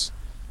 it's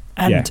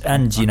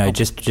and you know,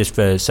 just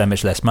for so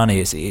much less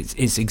money,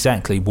 it's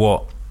exactly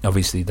what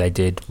obviously they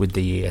did with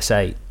the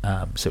ES8,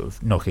 sort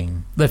of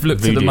knocking. They've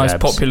looked at the most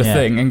popular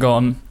thing and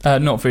gone,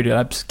 not Voodoo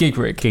Labs,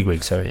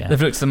 Gigrig, sorry, yeah.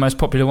 They've looked at the most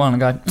popular one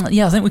and gone,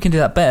 yeah, I think we can do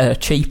that better,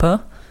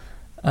 cheaper,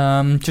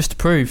 just to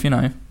prove, you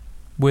know,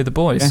 we're the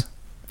boys.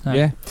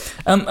 Yeah.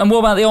 And what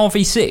about the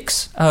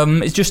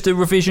RV6? Is just a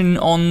revision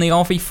on the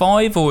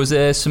RV5, or is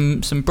there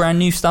some brand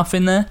new stuff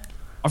in there?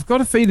 I've got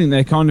a feeling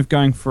they're kind of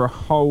going for a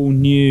whole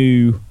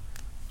new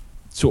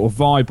sort of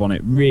vibe on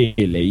it,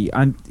 really,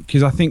 and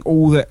because I think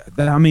the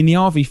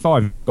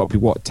RV5 got to be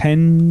what,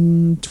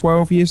 10,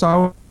 12 years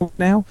old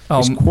now.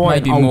 Oh,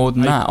 maybe more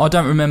than that. I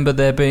don't remember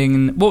there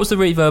being. What was the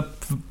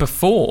reverb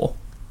before?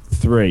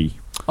 3.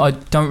 I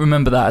don't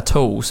remember that at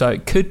all. So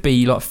it could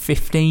be like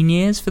 15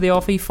 years for the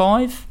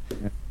RV5.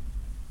 Yeah.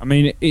 I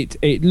mean,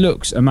 it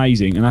looks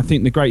amazing, and I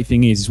think the great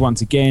thing is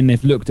once again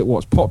they've looked at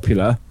what's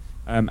popular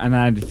and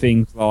added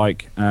things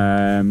like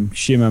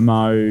shimmer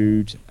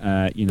mode.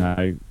 You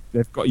know,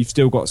 you've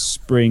still got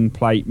spring,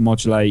 plate,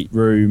 modulate,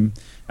 room,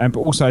 but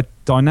also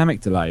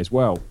dynamic delay as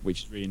well,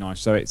 which is really nice.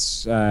 So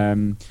it's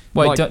dynamic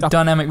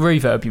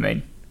reverb, you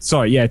mean?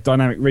 Sorry, yeah,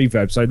 dynamic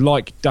reverb. So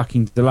like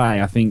ducking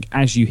delay, I think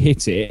as you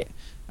hit it,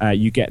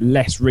 you get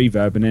less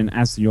reverb, and then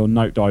as your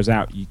note dies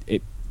out,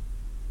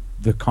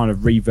 the kind of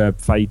reverb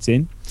fades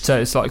in.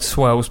 So it's like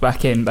swells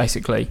back in,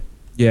 basically.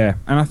 Yeah,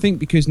 and I think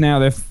because now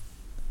they've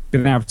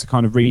been able to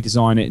kind of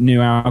redesign it, new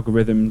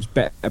algorithms,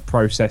 better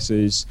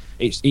processors,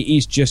 it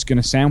is just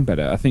going to sound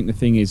better. I think the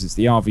thing is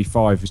the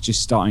RV5 is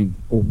just starting,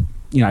 or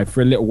you know,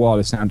 for a little while,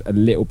 to sound a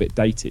little bit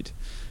dated.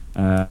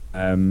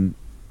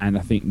 And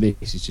I think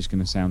this is just going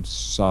to sound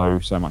so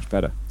much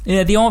better.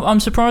 Yeah, I'm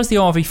surprised the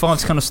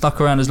RV5's kind of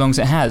stuck around as long as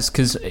it has,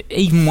 because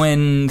even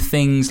when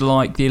things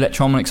like the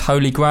Electronics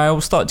Holy Grail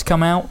started to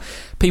come out,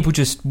 people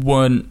just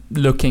weren't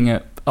looking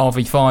at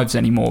RV5s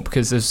anymore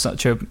because there's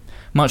such a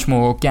much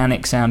more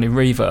organic sounding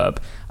reverb.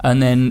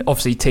 And then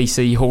obviously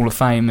TC Hall of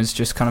Fame has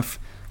just kind of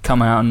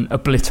come out and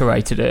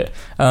obliterated it.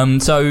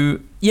 So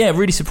yeah,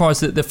 really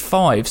surprised that the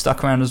 5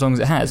 stuck around as long as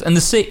it has. And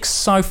the 6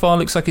 so far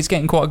looks like it's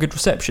getting quite a good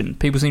reception.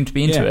 People seem to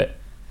be into it.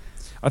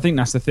 I think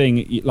that's the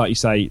thing, like you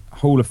say,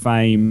 Hall of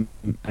Fame,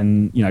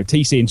 and you know,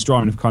 TC and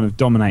Strymon have kind of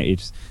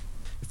dominated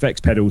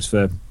effects pedals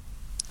for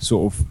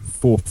sort of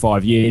 4 or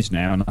 5 years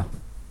now, and I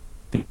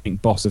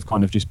think Boss have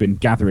kind of just been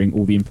gathering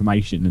all the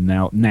information, and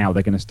now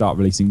they're going to start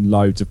releasing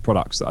loads of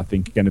products that I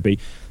think are going to be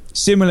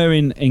similar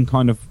in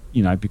kind of,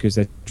 you know, because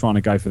they're trying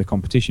to go for the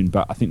competition,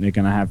 but I think they're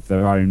going to have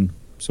their own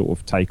sort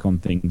of take on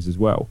things as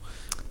well.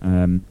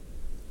 I'm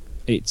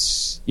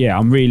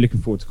really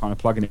looking forward to kind of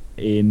plugging it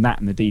in. That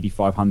and the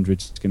DD500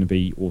 is going to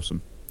be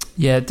awesome.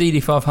 Yeah,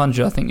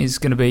 DD500 I think is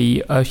going to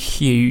be a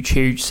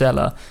huge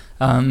seller.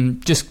 I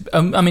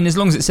mean, as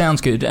long as it sounds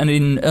good, and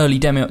in early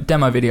demo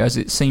videos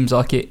it seems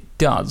like it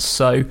does.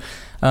 So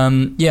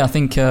I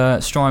think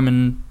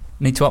Strymon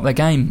need to up their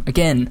game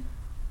again.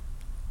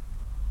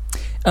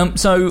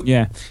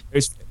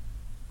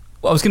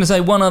 I was going to say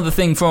one other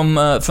thing from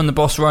the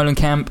Boss Roland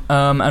camp,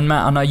 and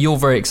Matt, I know you're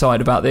very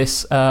excited about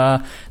this.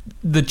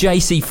 The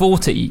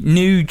JC40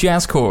 new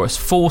jazz chorus,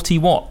 40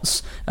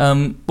 watts.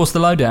 What's the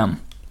lowdown?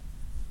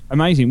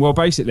 Amazing. Well,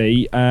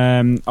 basically,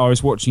 I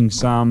was watching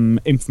some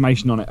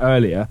information on it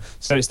earlier.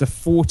 So it's the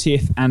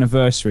 40th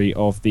anniversary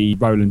of the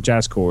Roland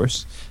Jazz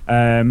Chorus,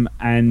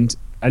 and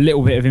a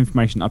little bit of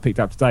information I picked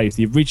up today is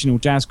the original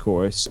Jazz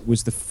Chorus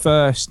was the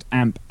first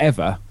amp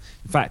ever.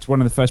 In fact,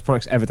 one of the first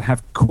products ever to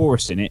have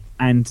chorus in it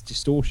and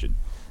distortion.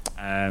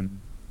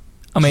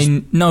 I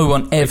mean, no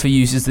one ever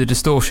uses the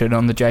distortion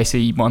on the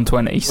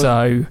JC120,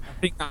 so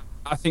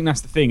I think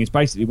that's the thing. Is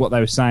basically what they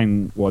were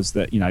saying was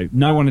that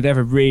no one had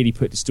ever really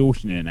put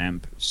distortion in an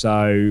amp.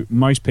 So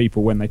most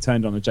people, when they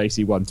turned on a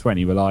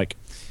JC120, were like,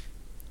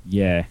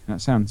 "Yeah,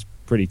 that sounds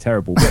pretty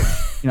terrible."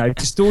 But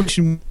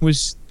distortion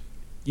was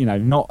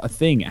not a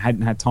thing. It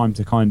hadn't had time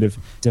to kind of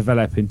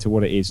develop into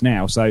what it is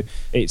now. So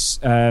it's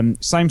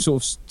same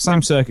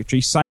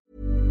circuitry, same.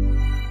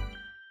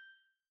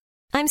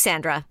 I'm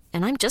Sandra,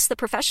 and I'm just the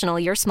professional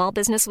your small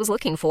business was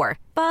looking for.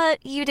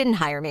 But you didn't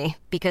hire me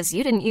because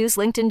you didn't use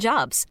LinkedIn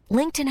Jobs.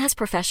 LinkedIn has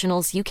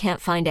professionals you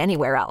can't find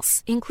anywhere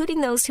else,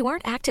 including those who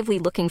aren't actively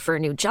looking for a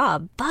new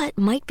job, but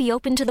might be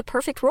open to the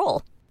perfect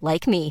role,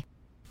 like me.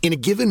 In a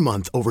given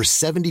month, over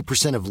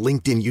 70% of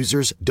LinkedIn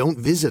users don't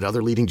visit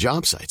other leading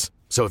job sites.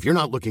 So if you're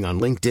not looking on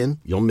LinkedIn,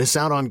 you'll miss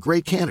out on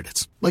great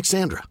candidates like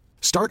Sandra.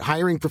 Start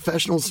hiring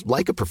professionals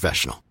like a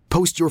professional.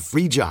 Post your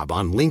free job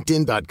on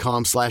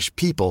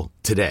linkedin.com/people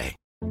today.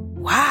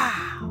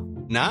 Wow.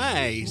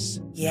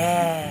 Nice.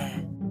 Yeah.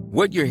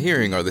 What you're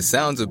hearing are the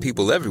sounds of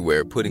people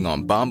everywhere putting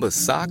on Bombas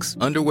socks,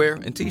 underwear,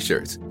 and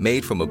T-shirts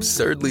made from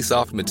absurdly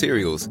soft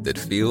materials that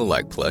feel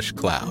like plush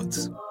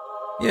clouds.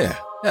 Yeah,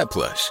 that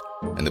plush.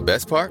 And the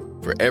best part?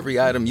 For every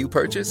item you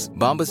purchase,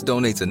 Bombas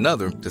donates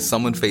another to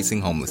someone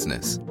facing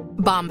homelessness.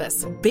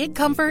 Bombas. Big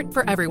comfort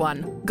for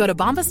everyone. Go to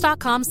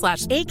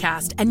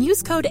bombas.com/ACAST and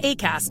use code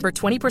ACAST for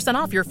 20%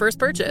 off your first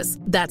purchase.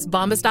 That's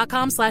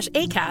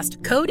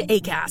bombas.com/ACAST. Code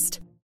ACAST.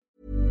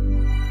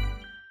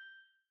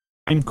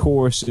 Same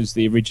chorus as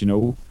the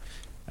original,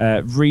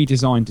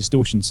 redesigned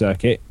distortion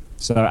circuit.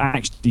 So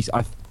actually,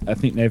 I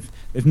think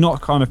they've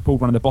not kind of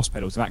pulled one of the Boss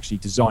pedals. They've actually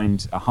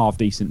designed a half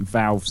decent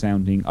valve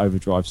sounding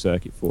overdrive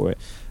circuit for it,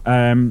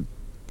 and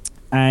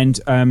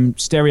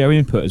stereo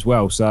input as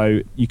well.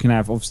 So you can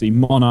have obviously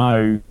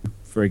mono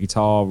for a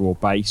guitar or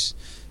bass,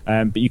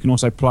 but you can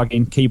also plug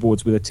in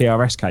keyboards with a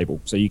TRS cable,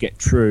 so you get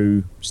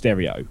true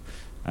stereo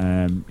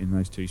in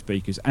those two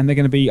speakers. And they're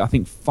going to be, I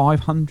think,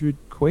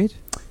 £500.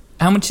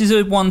 How much is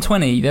a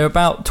 120? They're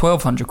about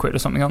 1,200 quid or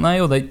something, aren't they?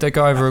 Or they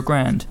go over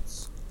 £1,000?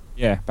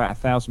 Yeah, about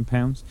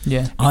 £1,000.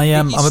 Yeah,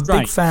 I'm a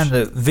big fan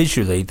that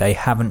visually they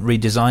haven't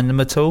redesigned them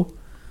at all.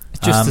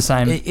 It's just the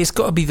same. It's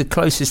got to be the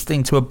closest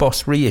thing to a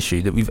Boss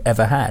reissue that we've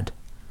ever had.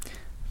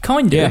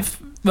 Kind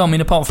of. Well, I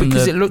mean, apart from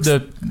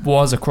the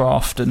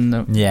Wazacraft and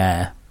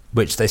the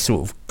which they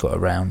sort of got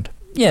around.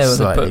 Yeah,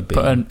 they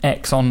put an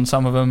X on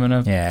some of them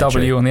and a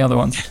W on the other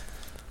ones.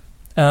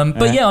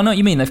 But yeah, I know what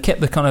you mean. They've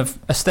kept the kind of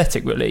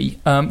aesthetic, really.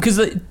 Because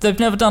they've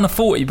never done a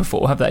 40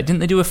 before, have they? Didn't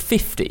they do a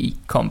 50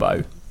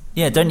 combo?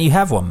 Yeah, don't you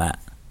have one, Matt?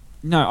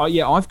 No,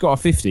 I've got a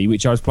 50,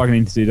 which I was plugging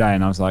into today,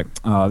 and I was like,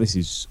 oh, this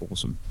is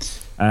awesome.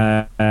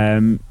 I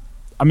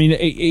mean,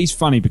 it is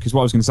funny because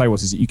what I was going to say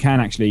is that you can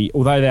actually,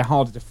 although they're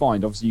harder to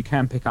find, obviously you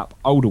can pick up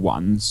older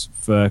ones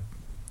for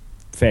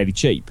fairly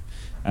cheap.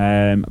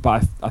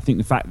 But I think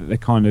the fact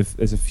that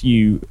there's a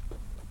few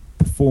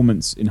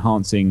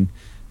performance-enhancing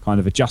kind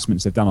of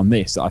adjustments they've done on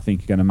this that I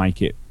think are going to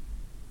make it.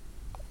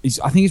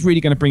 I think it's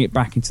really going to bring it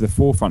back into the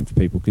forefront for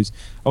people, because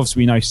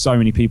obviously we know so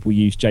many people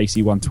use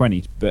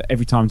JC120s, but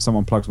every time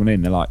someone plugs one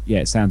in, they're like, yeah,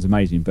 it sounds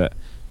amazing, but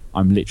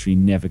I'm literally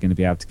never going to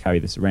be able to carry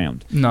this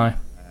around. No.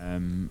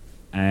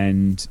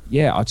 And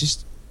yeah,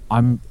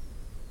 I'm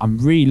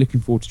really looking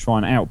forward to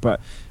trying it out.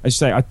 But as you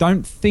say, I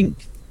don't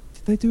think,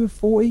 did they do a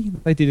 40?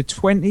 They did a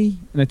 20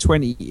 and a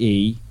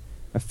 20E,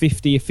 a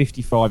 50, a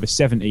 55, a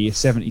 70, a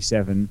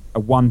 77, a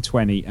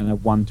 120, and a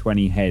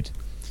 120 head.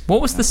 What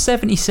was the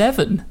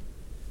 77?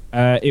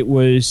 It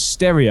was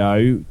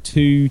stereo,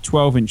 two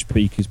 12-inch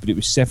speakers, but it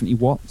was 70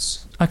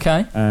 watts.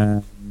 Okay.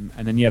 And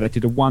then, yeah, they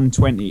did a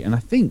 120, and I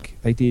think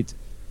they did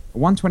a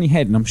 120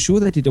 head, and I'm sure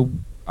they did a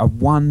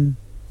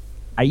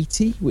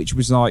 180, which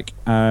was like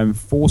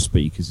 4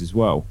 speakers as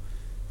well.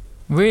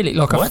 Really?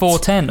 Like a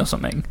 410 or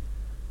something?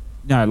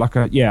 No, like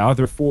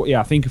either a 4,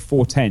 I think a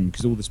 410,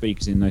 because all the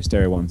speakers in those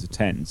stereo ones are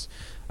 10s.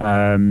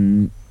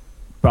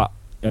 But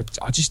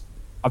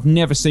I've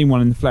never seen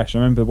one in the flesh. I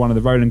remember one of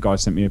the Roland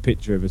guys sent me a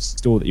picture of a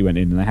store that he went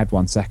in, and they had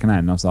one second hand,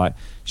 and I was like,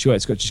 sure,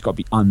 it's just got to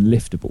be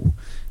unliftable.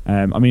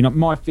 I mean,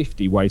 my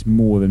 50 weighs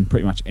more than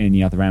pretty much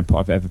any other amp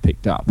I've ever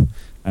picked up.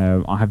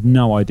 I have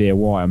no idea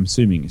why. I'm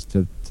assuming it's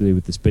to do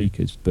with the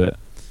speakers, but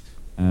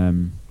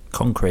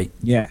concrete.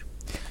 Yeah.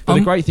 But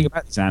the great thing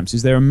about these amps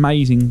is they're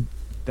amazing.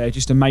 They're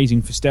just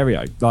amazing for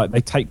stereo. Like, they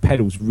take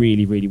pedals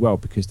really, really well,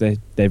 because they're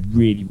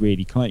really,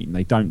 really clean.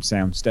 They don't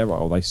sound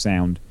sterile. They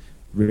sound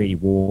really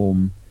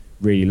warm,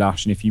 really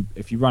lush. And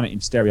if you run it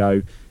in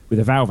stereo with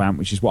a valve amp,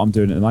 which is what I'm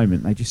doing at the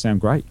moment, they just sound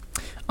great.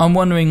 I'm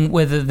wondering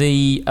whether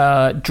the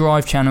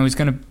drive channel is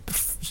going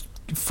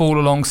to fall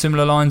along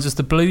similar lines as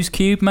the Blues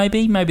Cube.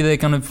 Maybe they're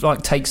going to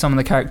like take some of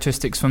the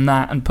characteristics from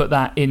that and put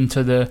that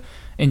into the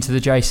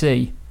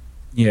JC.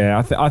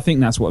 Yeah, I think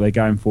that's what they're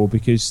going for,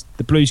 because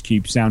the Blues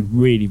Cubes sound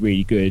really,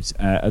 really good.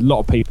 A lot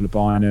of people are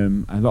buying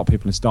them. A lot of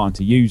people are starting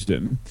to use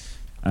them.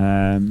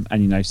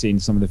 And seeing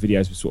some of the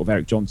videos with sort of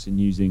Eric Johnson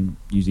using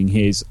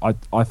his,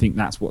 I think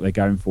that's what they're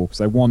going for, because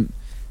they want,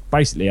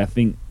 basically, I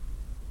think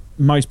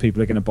most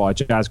people are going to buy a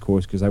Jazz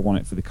Chorus because they want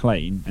it for the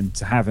clean, and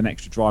to have an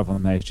extra drive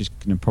on there is just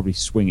going to probably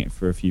swing it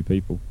for a few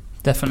people.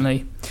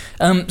 Definitely.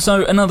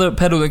 So another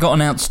pedal that got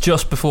announced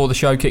just before the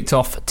show kicked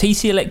off,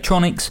 TC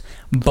Electronics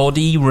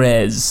Body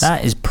Res.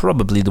 That is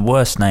probably the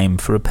worst name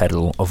for a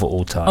pedal of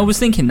all time. I was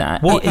thinking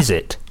that. What is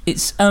it?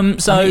 It's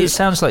it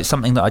sounds like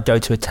something that I'd go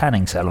to a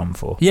tanning salon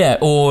for. Yeah,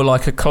 or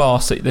like a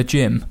class at the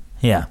gym.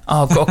 Yeah.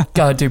 Oh, I've got to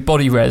go do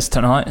Body Res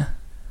tonight.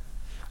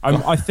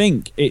 I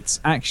think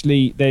it's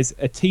actually, there's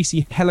a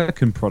TC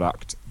Helicon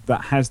product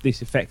that has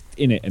this effect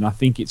in it, and I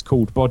think it's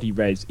called Body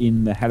Res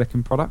in the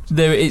Helicon product.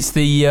 It's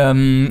the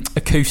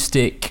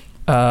acoustic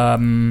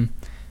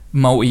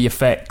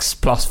multi-effects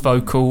plus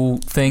vocal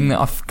thing that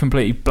I'm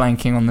completely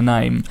blanking on the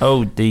name.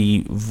 Oh,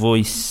 the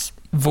Voice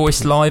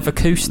Live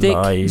Acoustic?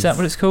 Live. Is that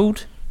what it's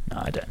called?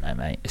 No, I don't know,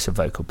 mate. It's a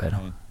vocal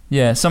pedal.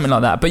 Yeah, something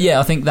like that. But yeah,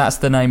 I think that's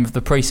the name of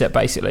the preset,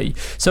 basically.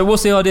 So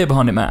what's the idea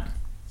behind it, Matt?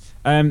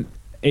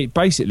 It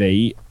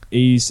basically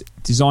is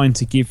designed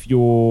to give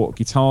your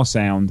guitar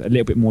sound a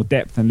little bit more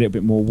depth and a little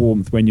bit more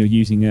warmth when you're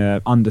using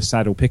a under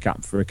saddle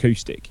pickup for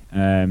acoustic.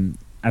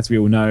 As we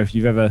all know, if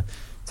you've ever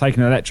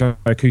taken an electro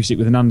acoustic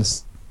with an under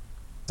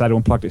saddle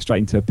and plugged it straight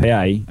into a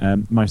PA,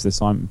 most of the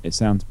time it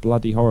sounds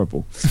bloody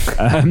horrible.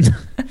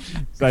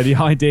 So the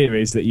idea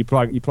is that you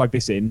plug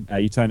this in,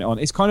 you turn it on.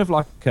 It's kind of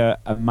like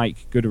a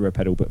Make Goodera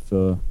pedal, but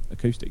for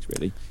acoustics,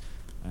 really.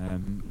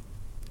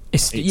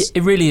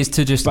 It really is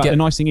to just. But the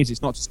nice thing is,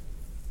 it's not just.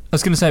 I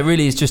was going to say, it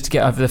really is just to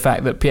get over the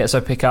fact that piezo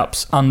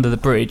pickups under the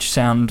bridge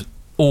sound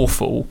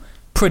awful,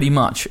 pretty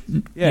much,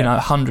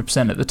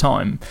 100% at the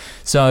time.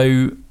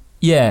 So,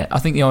 yeah, I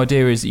think the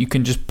idea is that you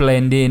can just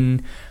blend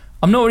in.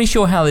 I'm not really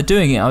sure how they're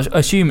doing it. I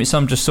assume it's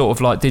some just sort of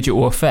like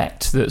digital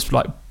effect that's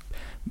like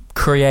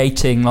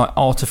creating like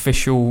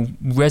artificial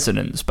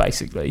resonance,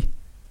 basically.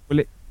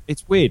 Well,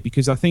 it's weird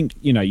because I think,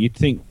 you'd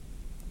think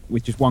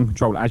with just one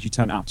controller, as you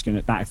turn it up,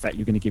 you're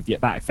going to give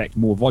that effect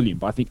more volume.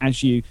 But I think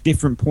as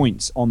different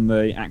points on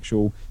the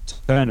actual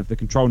turn of the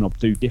control knob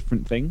do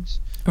different things.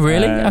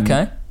 Really?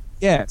 Okay.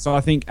 Yeah. So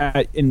I think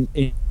in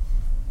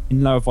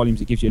lower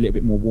volumes it gives you a little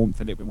bit more warmth,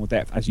 a little bit more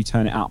depth. As you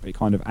turn it up, it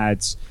kind of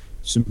adds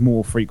some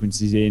more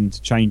frequencies in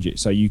to change it.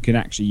 So you can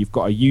you've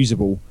got a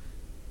usable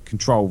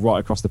control right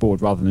across the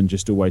board rather than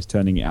just always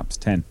turning it up to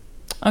 10.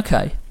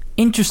 Okay.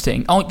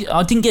 Interesting.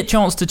 I didn't get a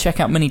chance to check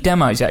out many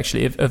demos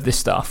actually of this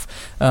stuff,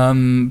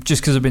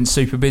 just because I've been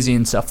super busy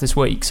and stuff this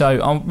week. So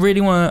I'm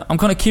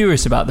kind of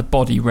curious about the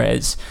Body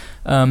Res,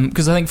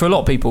 because I think for a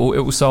lot of people it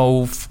will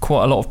solve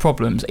quite a lot of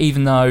problems.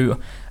 Even though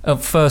at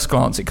first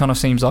glance it kind of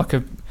seems like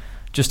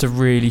just a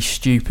really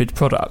stupid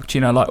product,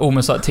 like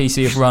almost like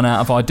TC have run out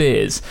of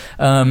ideas.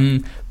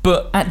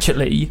 But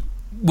actually,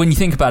 when you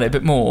think about it a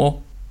bit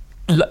more,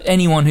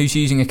 anyone who's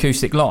using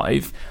Acoustic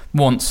Live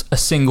wants a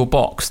single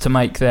box to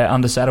make their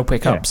undersaddle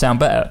pickup sound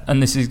better,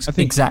 and this is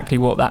exactly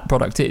what that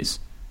product is.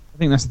 I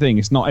think that's the thing.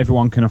 It's not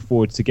everyone can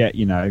afford to get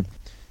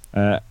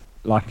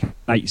like an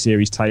 8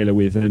 Series Taylor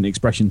with an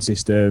expression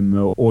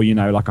system, or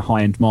like a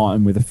high-end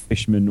Martin with a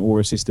Fishman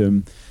Aura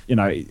system.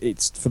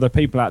 It's for the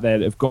people out there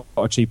that have got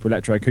a cheaper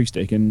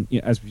electroacoustic, and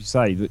as we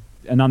say,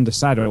 an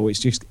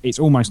undersaddle, it's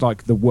almost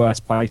like the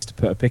worst place to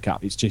put a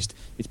pickup. It's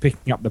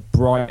picking up the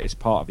brightest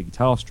part of the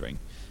guitar string.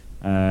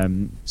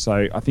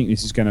 So I think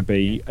this is going to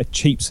be a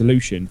cheap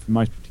solution for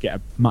most people to get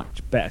a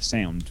much better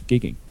sound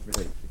gigging.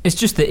 Really. It's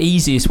just the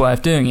easiest way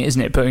of doing it,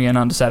 isn't it? Putting an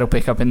undersaddle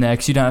pickup in there,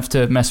 because you don't have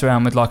to mess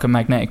around with like a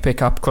magnetic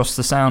pickup across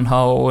the sound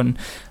hole and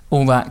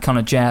all that kind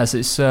of jazz.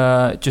 It's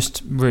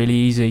just really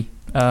easy,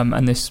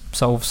 and this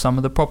solves some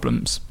of the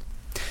problems.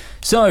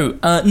 So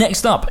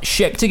next up,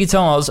 Schecter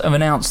Guitars have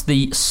announced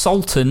the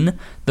Sultan,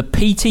 the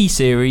PT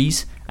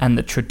series, and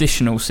the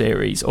Traditional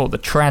series, or the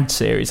Trad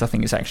series, I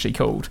think it's actually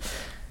called.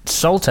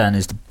 Sultan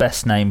is the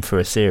best name for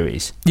a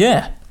series.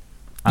 Yeah.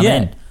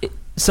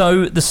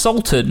 So the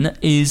Sultan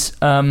is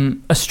a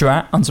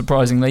Strat,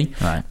 unsurprisingly,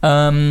 right.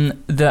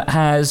 That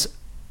has...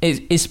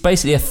 It's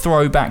basically a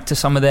throwback to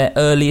some of their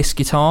earliest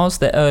guitars,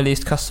 their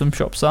earliest custom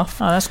shop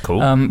stuff. Oh, that's cool.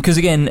 Because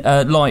again,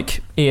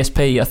 like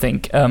ESP, I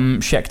think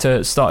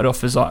Schecter started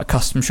off as like a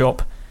custom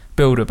shop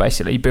builder,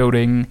 basically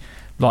building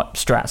like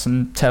Strats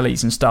and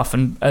Tellys and stuff,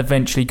 and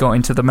eventually got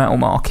into the metal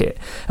market.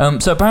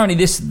 So apparently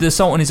the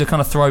Sultan is a kind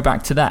of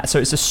throwback to that. So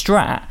it's a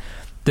Strat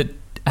that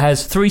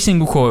has 3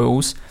 single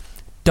coils,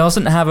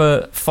 doesn't have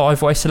a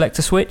 5-way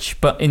selector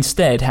switch, but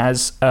instead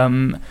has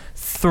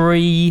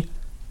 3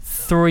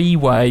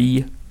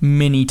 3-way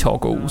mini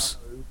toggles.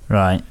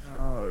 Right.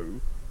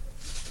 No.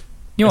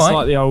 You it's right?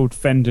 like the old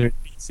Fender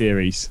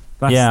series.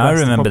 I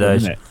remember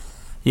those.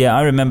 Yeah,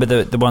 I remember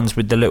the ones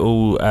with the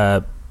little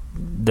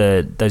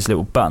those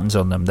little buttons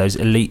on them, those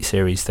Elite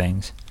series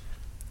things.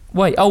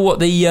 Wait, what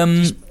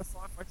the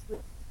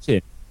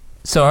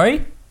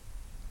Sorry?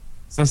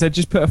 So I said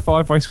just put a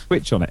 5-way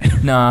switch on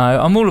it. No,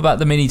 I'm all about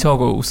the mini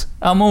toggles.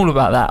 I'm all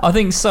about that. I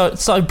think it's so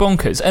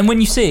bonkers. And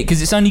when you see it,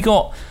 because it's only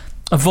got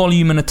a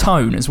volume and a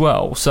tone as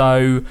well,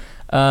 so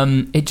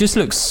it just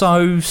looks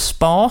so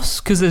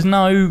sparse, because there's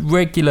no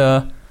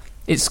regular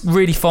it's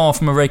really far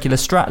from a regular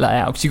Strat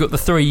layout because you've got the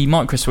 3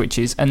 micro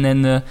switches and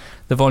then the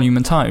volume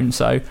and tone.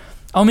 So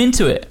I'm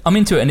into it,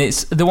 and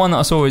it's the one that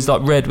I saw is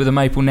like red with a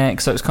maple neck,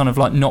 so it's kind of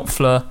like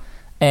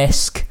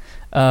Knopfler-esque.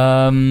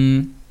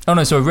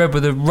 Red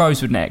with a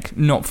rosewood neck,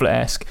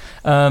 Knopfler-esque.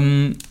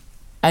 And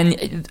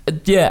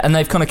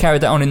they've kind of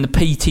carried that on in the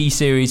PT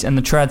series and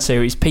the Trad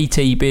series.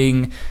 PT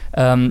being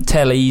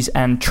tellies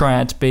and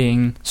Trad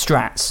being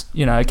Strats.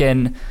 You know,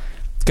 again,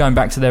 going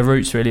back to their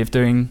roots really of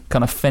doing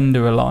kind of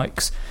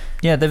Fender-alikes.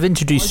 Yeah, they've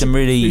introduced some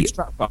really... 2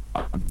 Strat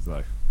buttons,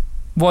 though?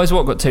 Why is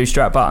what got 2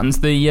 Strat buttons?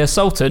 The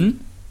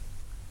Sultan...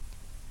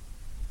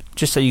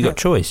 Just so you got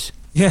choice.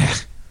 Yeah.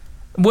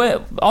 Where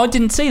I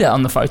didn't see that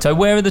on the photo.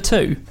 Where are the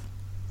 2?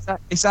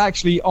 It's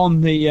actually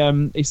on the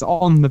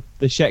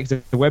the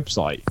Schecter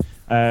website.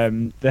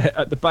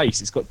 At the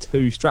base, it's got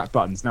 2 Strat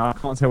buttons. Now I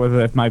can't tell whether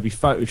they've maybe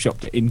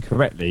photoshopped it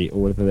incorrectly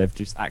or whether they've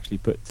just actually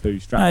put 2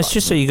 Strat. No, it's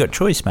just so you got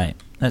choice, mate.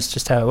 That's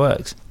just how it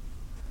works.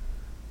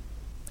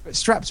 But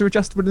straps are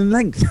adjustable in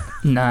length.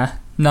 No,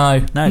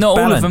 not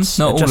all of them.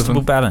 Not adjustable all of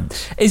them.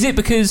 Balance. Is it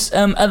because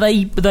are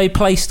they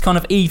placed kind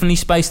of evenly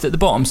spaced at the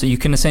bottom, so you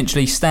can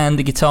essentially stand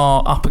the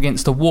guitar up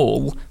against a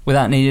wall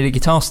without needing a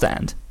guitar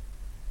stand?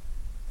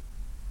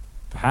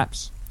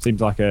 Perhaps. Seems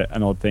like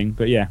an odd thing,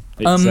 but yeah,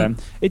 it's,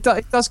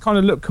 it does kind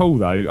of look cool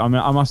though. I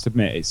mean, I must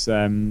admit, it's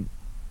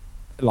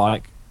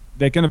like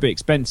they're going to be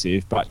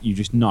expensive, but you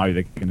just know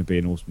they're going to be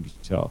an awesome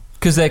guitar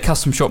because they're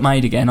custom shop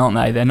made again, aren't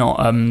they? They're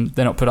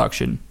not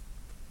production.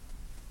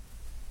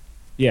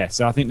 Yeah,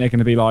 so I think they're going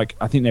to be like,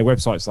 I think their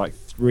website's like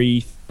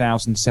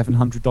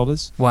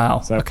 $3,700. Wow.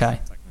 So okay.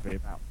 It's going to be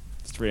about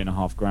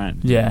 $3,500.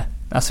 Yeah,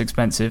 that's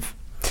expensive.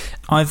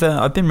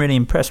 I've been really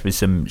impressed with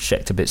some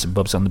Schecter bits and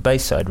bobs on the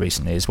bass side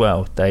recently as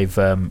well. They've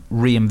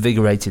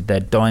reinvigorated their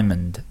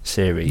Diamond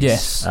series.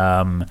 Yes.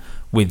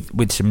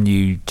 With some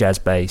new jazz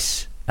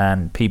bass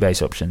and P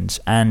bass options,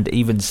 and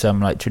even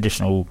some like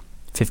traditional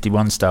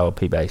 51 style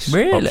P bass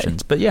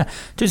options. But yeah,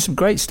 do some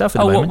great stuff at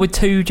the moment. What, with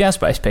 2 jazz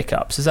bass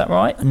pickups? Is that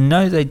right?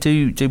 No, they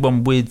do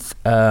one with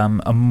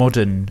a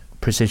modern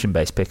precision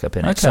bass pickup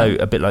in it. So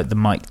a bit like the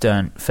Mike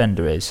Dirnt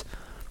Fender is.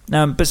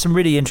 But some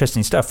really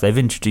interesting stuff. They've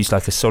introduced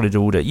like a solid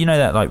order. You know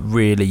that like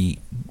really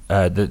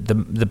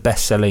the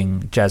best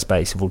selling jazz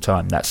bass of all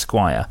time, that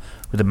Squire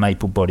with a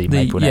maple body,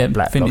 maple neck,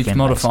 black vintage block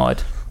modified.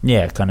 Bass.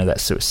 Yeah, kind of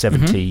that sort of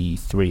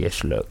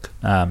 73-ish look.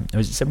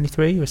 Was it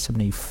 73 or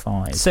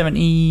 75?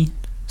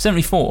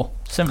 74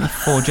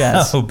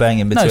 jazz. Oh, bang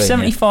in between. No,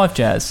 75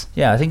 jazz.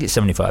 Yeah, I think it's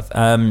 75.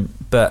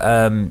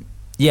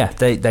 Yeah,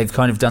 they've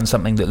kind of done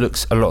something that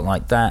looks a lot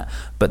like that,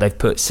 but they've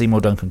put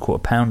Seymour Duncan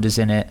quarter pounders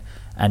in it,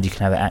 and you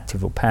can have it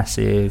active or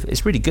passive.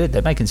 It's really good.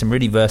 They're making some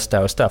really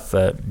versatile stuff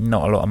for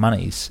not a lot of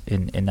monies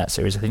in that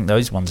series. I think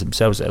those ones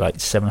themselves are like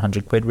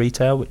 £700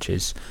 retail, which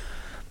is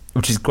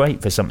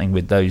great for something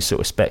with those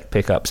sort of spec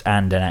pickups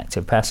and an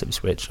active passive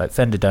switch. Like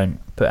Fender don't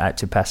put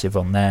active passive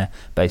on their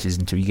basses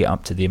until you get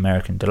up to the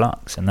American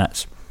Deluxe, and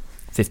that's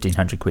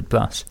 £1,500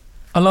 plus.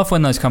 I love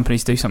when those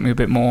companies do something a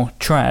bit more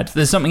trad.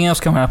 There's something else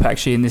coming up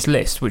actually in this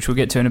list, which we'll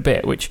get to in a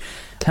bit. Which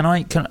can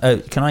I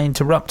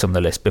interrupt on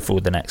the list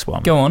before the next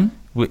one? Go on.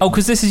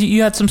 Because this is,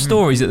 you had some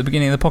stories at the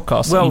beginning of the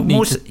podcast. Well,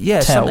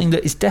 tell. Something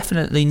that is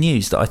definitely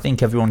news that I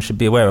think everyone should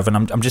be aware of, and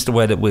I'm just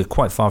aware that we're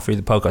quite far through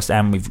the podcast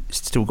and we've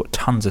still got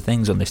tons of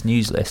things on this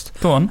news list.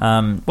 Go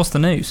on. What's the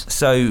news?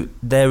 So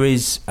there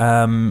is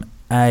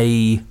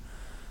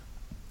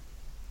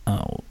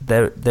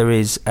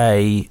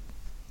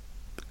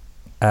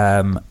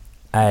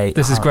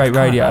This is great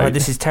radio.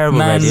 This is terrible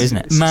radio, isn't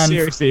it?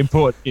 Seriously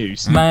important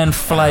news. Man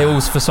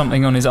flails for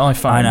something on his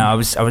iPhone. I know. I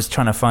was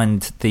trying to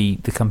find the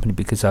company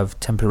because I've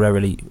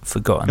temporarily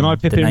forgotten. Can I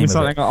pip in with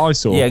something that I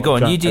saw? Yeah, go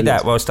on. You do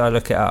that whilst I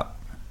look it up.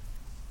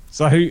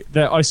 So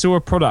I saw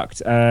a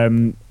product at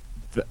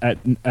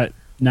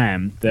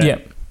NAMM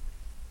that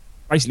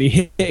basically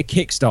hit a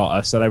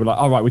Kickstarter. So they were like,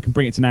 all right, we can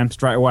bring it to NAMM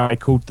straight away,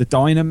 called the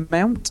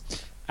Dynamount.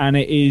 And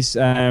it is,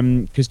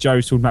 because Joe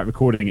was talking about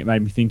recording, it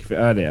made me think of it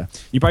earlier.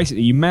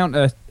 You mount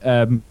a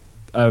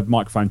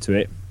microphone to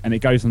it, and it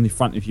goes on the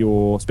front of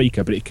your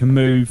speaker, but it can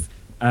move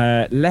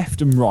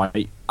left and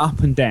right, up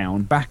and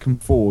down, back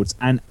and forwards,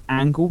 and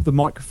angle the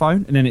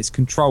microphone, and then it's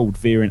controlled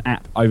via an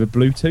app over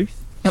Bluetooth.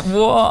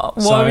 What?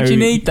 Why would you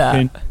need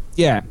that?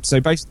 So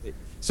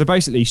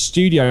basically,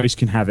 studios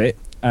can have it.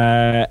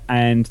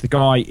 And the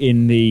guy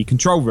in the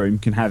control room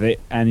can have it,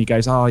 and he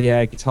goes, oh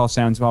yeah, guitar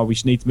sounds well, we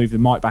should need to move the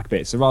mic back a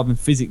bit. So rather than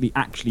physically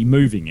actually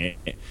moving it,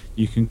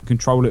 you can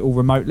control it all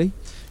remotely.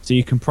 So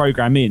you can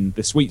program in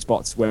the sweet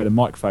spots where the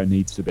microphone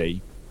needs to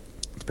be,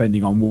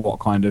 depending on what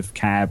kind of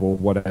cab or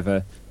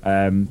whatever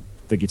the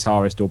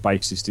guitarist or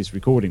bassist is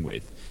recording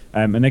with.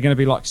 And they're going to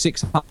be like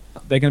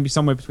they're going to be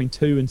somewhere between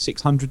 $200 and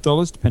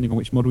 $600, depending on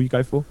which model you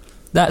go for.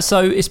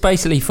 So it's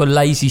basically for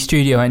lazy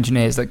studio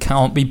engineers that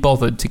can't be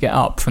bothered to get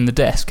up from the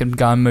desk and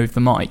go and move the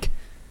mic.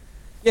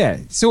 Yeah,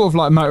 it's sort of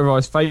like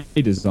motorised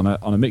faders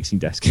on a mixing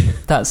desk.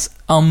 That's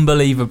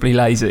unbelievably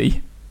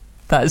lazy.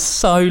 That is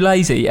so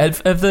lazy.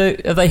 Have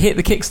they hit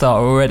the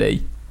Kickstarter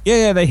already?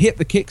 Yeah, they hit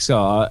the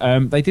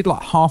Kickstarter. They did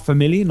like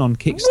 $500,000 on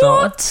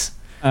Kickstarter. What?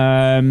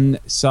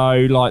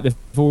 So like they've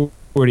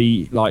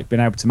already like been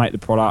able to make the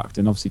product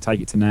and obviously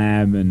take it to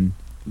NAMM, and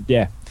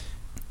yeah,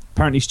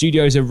 apparently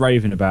studios are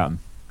raving about them.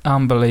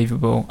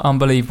 Unbelievable.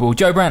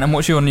 Joe Branton,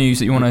 what's your news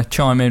that you want to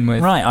chime in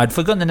with? Right, I'd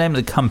forgotten the name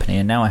of the company,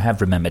 and now I have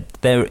remembered.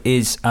 There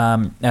is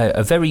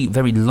a very,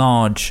 very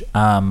large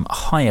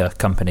hire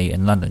company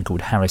in London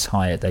called Harris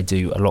Hire. They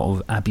do a lot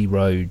of Abbey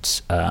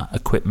Road's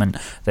equipment.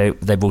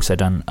 They've also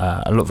done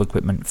a lot of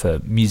equipment for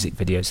music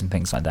videos and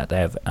things like that. They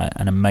have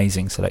an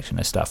amazing selection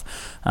of stuff.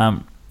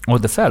 Well,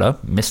 the fella,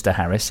 Mr.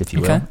 Harris, if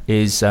you will,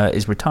 is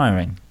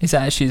retiring. Is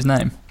that actually his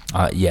name?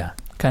 Yeah.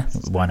 Okay.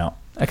 Why not?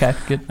 Okay,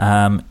 good.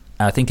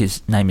 I think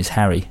his name is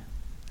Harry.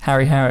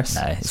 Harry Harris.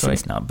 No,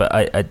 it's not. But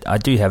I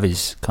do have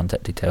his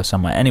contact details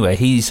somewhere. Anyway,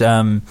 he's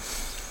selling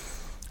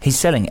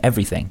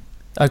everything.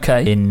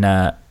 Okay.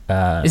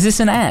 Is this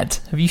an ad?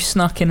 Have you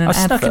snuck in an ad?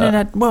 I snuck in an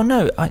ad. Well,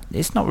 no,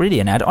 it's not really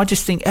an ad. I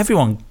just think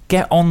everyone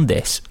get on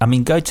this. I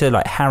mean, go to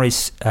like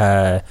Harris.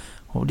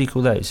 What do you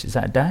call those? Is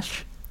that a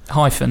dash?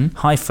 Hyphen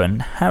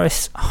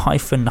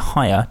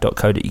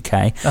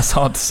Harris-hire.co.uk. That's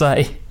hard to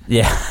say.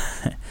 Yeah.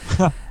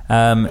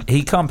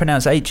 He can't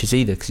pronounce H's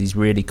either because he's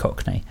really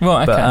Cockney.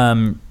 Right, okay.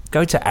 But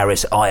go to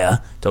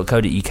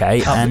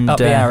harrishire.co.uk and up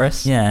the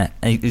Harris. Yeah,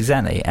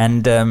 exactly.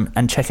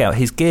 And check out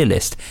his gear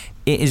list.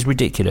 It is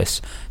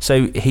ridiculous.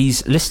 So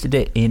he's listed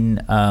it in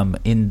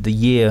the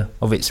year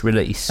of its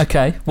release.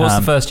 Okay. What's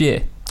the first year?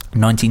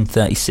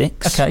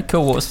 1936. Okay,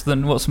 cool. What's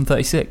from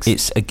 36?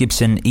 It's a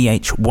Gibson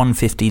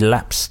EH150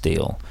 lap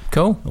steel.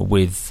 Cool.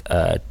 With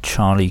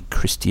Charlie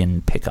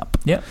Christian pickup.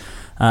 Yep.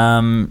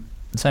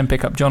 Same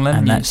pickup John Lennon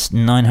and that's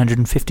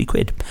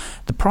 £950.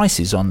 The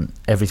prices on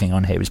everything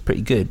on here is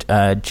pretty good.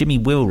 Jimmy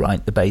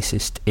Wheelwright, the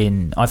bassist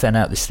I found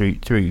out this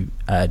through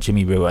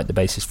Jimmy Wheelwright, the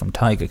bassist from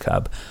Tiger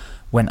Cub,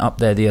 went up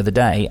there the other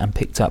day and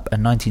picked up a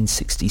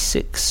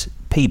 1966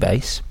 P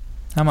bass.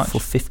 How much? For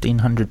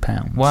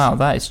 £1,500. Wow,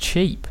 that is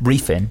cheap.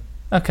 Refin.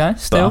 Okay,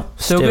 still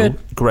good.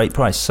 Great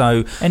price.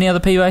 So any other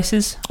P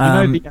basses?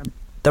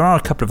 There are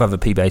a couple of other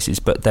P bases,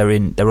 but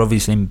they're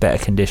obviously in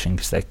better condition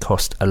because they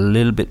cost a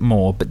little bit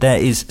more. But there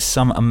is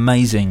some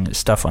amazing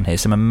stuff on here.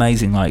 Some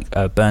amazing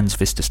Burns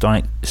Vista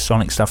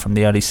Sonic stuff from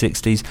the early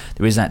 60s.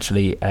 There is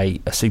actually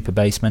a Super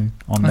Bassman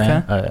on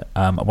there, a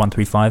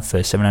 135 for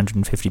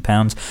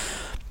 £750.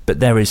 But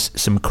there is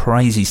some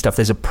crazy stuff.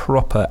 There's a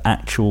proper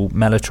actual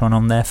Mellotron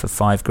on there for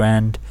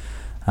 £5,000.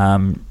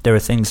 There are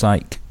things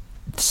like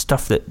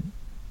stuff that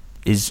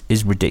is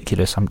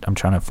ridiculous. I'm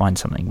trying to find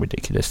something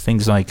ridiculous.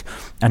 Things like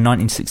a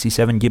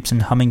 1967 Gibson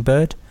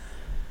Hummingbird.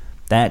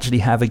 They actually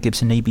have a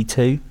Gibson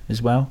EB2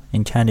 as well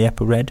in candy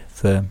apple red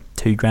for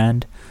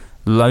 £2,000.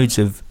 Loads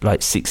of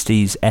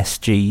 60s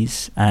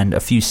SGs and a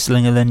few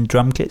Slingerland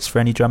drum kits for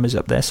any drummers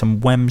up there.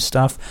 Some Wem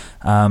stuff.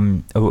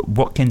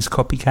 Watkins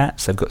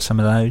Copycats. They've got some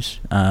of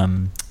those.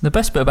 The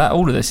best bit about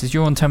all of this is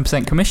you're on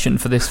 10% commission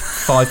for this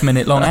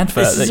 5-minute long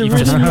advert that you've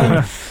just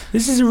made.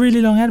 This is a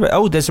really long advert.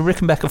 Oh, there's a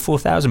Rickenbacker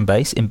 4000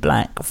 bass in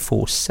black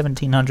for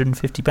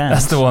 £1,750.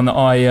 That's the one that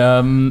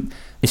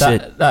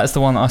that's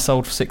the one that I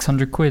sold for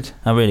 £600.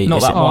 Oh, really?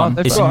 Not that one.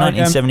 It's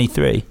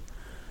 1973.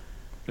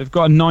 They've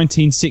got a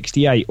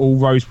 1968 all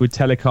rosewood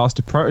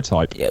Telecaster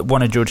prototype. Yeah,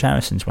 one of George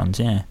Harrison's ones,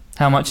 yeah.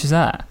 How much is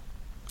that?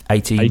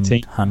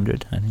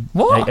 1,800, I think.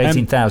 What?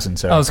 18,000,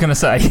 sorry. I was going to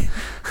say.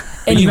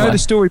 Anyway. You know the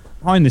story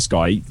behind this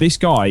guy? This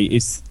guy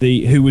is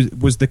who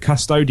was the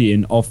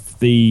custodian of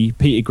the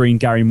Peter Green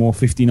Gary Moore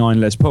 59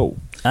 Les Paul.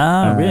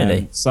 Ah,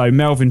 really? So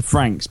Melvin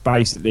Franks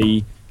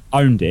basically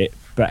owned it,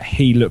 but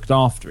he looked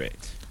after it.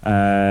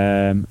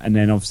 And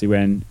then obviously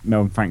when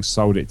Melvin Franks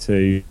sold it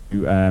to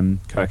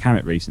Kirk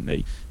Hammett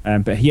recently,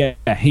 but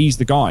he's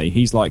the guy.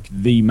 He's like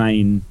the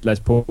main Les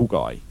Paul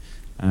guy.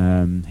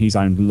 He's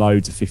owned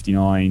loads of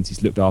 59s.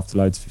 He's looked after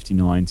loads of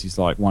 59s. He's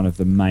like one of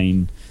the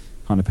main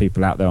kind of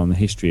people out there on the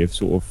history of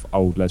sort of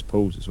old Les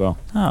Pauls as well.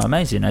 Oh,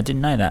 amazing. I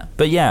didn't know that.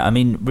 But yeah, I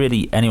mean,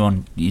 really,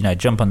 anyone,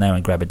 jump on there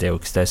and grab a deal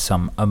because there's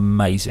some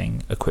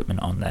amazing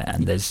equipment on there,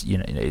 and there's,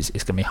 it's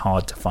going to be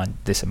hard to find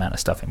this amount of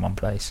stuff in one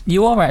place.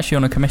 You are actually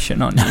on a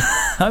commission, aren't you?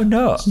 I'm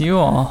not. You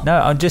are.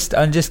 No, I'm just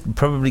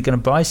probably going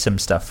to buy some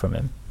stuff from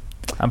him.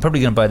 I'm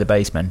probably going to buy the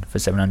Bassman for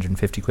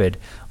 £750.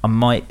 I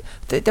might.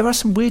 There are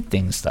some weird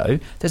things though.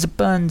 There's a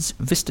Burns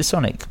Vista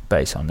Sonic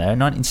bass on there,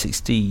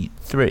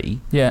 1963.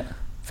 Yeah.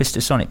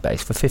 Vista Sonic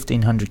bass for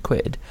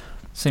 £1,500.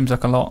 Seems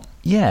like a lot.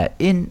 Yeah,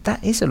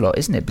 that is a lot,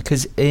 isn't it?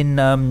 Because in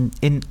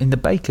the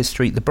Baker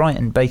Street, the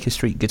Brighton Baker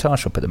Street guitar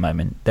shop at the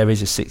moment, there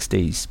is a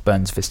 60s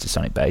Burns Vista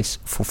Sonic bass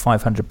for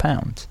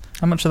 £500.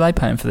 How much are they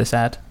paying for this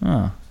ad?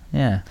 Oh,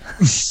 yeah.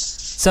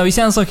 So he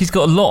sounds like he's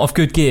got a lot of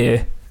good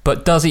gear,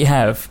 but does he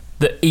have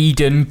the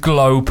Eden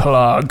Glow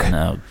Plug?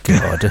 Oh,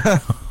 God.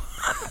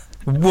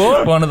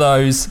 What? One of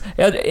those.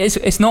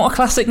 It's not a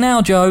classic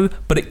now, Joe,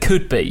 but it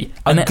could be.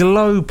 A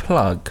glow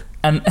plug.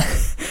 And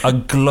a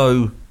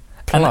glow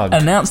plug.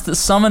 And announced at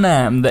Summer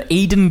NAMM, the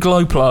Eden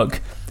Glow Plug.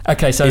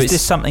 Okay, so is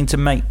this something to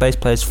make bass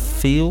players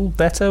feel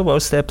better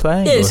whilst they're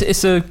playing? Yeah,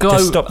 it's a glow.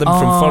 To stop them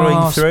from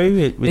following through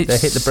if they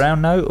hit the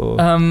brown note? Or?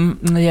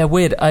 Yeah,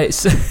 weird.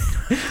 It's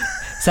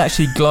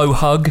actually Glow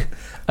Hug.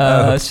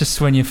 It's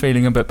just when you're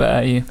feeling a bit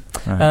better.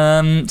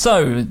 Right.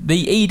 So the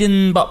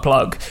Eden butt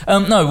plug.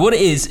 No, what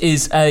it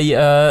is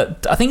a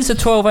I think it's a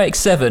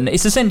 12AX7.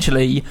 It's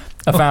essentially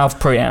a valve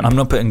preamp. I'm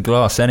not putting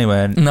glass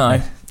anywhere.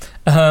 No.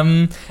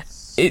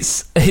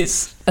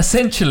 It's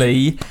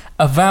essentially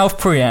a valve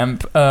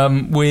preamp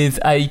with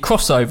a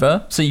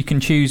crossover, so you can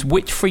choose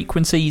which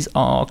frequencies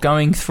are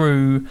going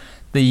through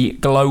the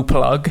glow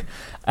plug.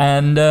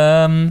 And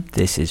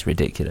this is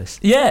ridiculous.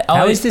 Yeah,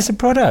 how is this a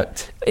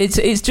product?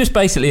 It's just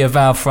basically a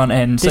valve front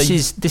end. This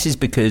is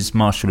because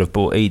Marshall have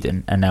bought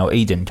Eden, and now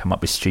Eden come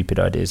up with stupid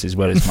ideas as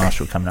well as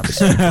Marshall coming up with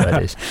stupid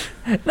ideas.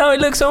 No, it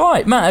looks all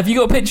right. Matt, have you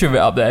got a picture of it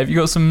up there? Have you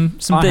got some I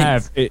deets?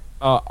 have it.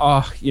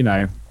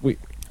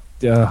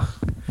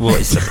 What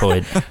is the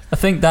point? I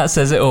think that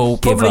says it all.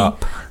 Give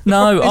up.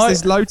 No,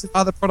 there's loads of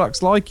other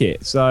products like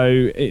it.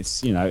 So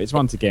it's it's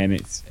once again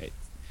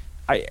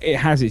it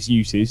has its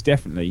uses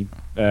definitely.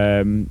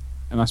 And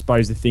I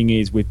suppose the thing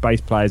is with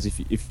bass players,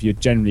 if you're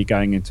generally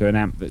going into an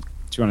amp that,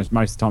 to be honest,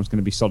 most of the time is going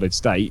to be solid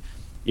state,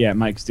 it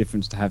makes a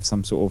difference to have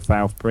some sort of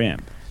valve preamp.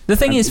 The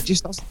thing is, it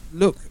just doesn't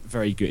look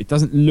very good. It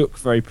doesn't look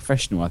very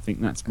professional. I think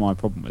that's my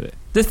problem with it.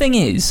 The thing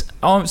is,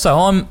 I'm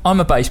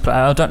a bass player.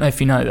 I don't know if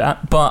you know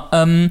that, but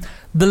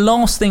the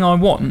last thing I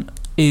want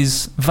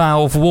is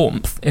valve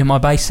warmth in my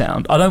bass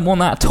sound. I don't want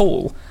that at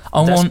all.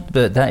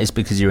 But that is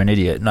because you're an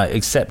idiot. No,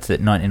 except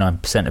that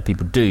 99% of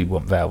people do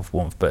want valve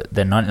warmth, but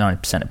then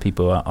 99% of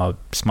people are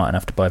smart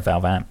enough to buy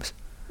valve amps.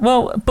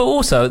 Well, but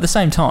also at the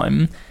same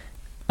time,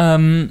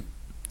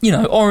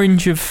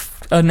 Orange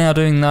are now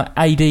doing the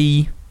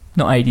AD.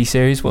 Not AD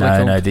series, what they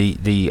call it?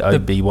 The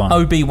OB1.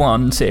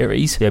 OB1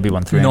 series. The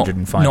OB1 300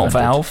 and 500. Not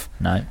valve.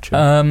 No, true.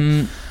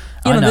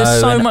 There's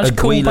so much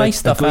cool bass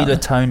stuff. The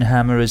Guila Tone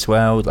Hammer as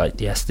well.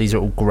 Yes, these are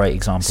all great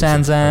examples.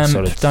 Sans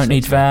amp, don't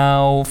need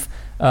valve.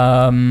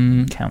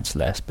 Counts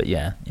less, but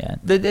yeah.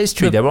 It's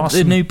true. There are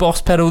the new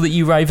Boss pedal that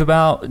you rave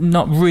about,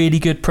 not really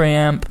good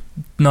preamp,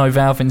 no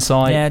valve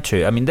inside. Yeah,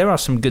 true. I mean, there are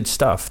some good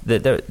stuff.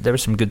 There are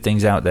some good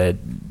things out there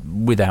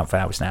without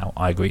valves now.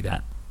 I agree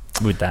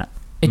with that.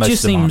 It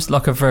just seems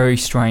like a very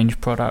strange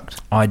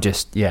product. I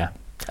tell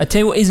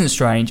you what isn't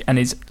strange and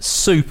is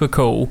super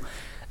cool.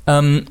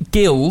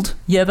 Guild,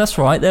 yeah, that's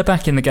right, they're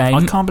back in the game.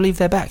 I can't believe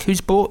they're back.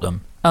 Who's bought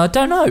them? I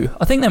don't know.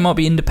 I think they might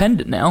be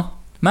independent now.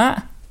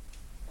 Matt?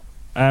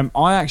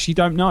 I actually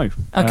don't know.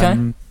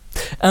 Okay.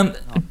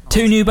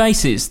 Two new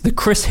basses, the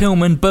Chris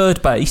Hillman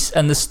Bird bass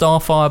and the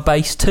Starfire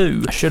Bass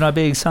 2. Should I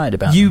be excited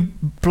about You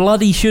them?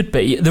 bloody should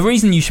be. The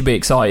reason you should be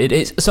excited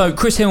is, so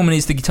Chris Hillman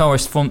is the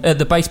guitarist from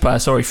the bass player,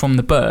 from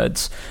the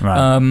Birds.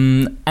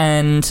 Right.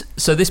 And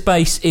so this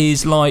bass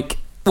is like,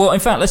 well, in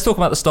fact, let's talk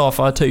about the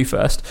Starfire 2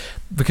 first,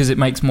 because it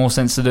makes more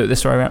sense to do it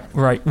this way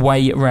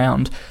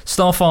around.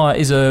 Starfire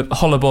is a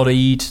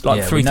hollow-bodied,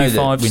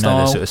 325 we style. We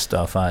know the sort of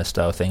Starfire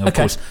style thing. Of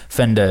course,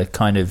 Fender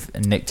kind of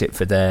nicked it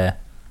for their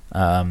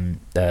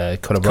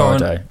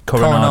Coronado.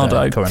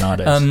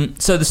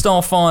 So the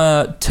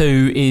Starfire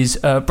 2 is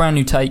a brand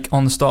new take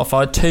on the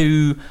Starfire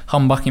 2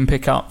 humbucking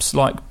pickups,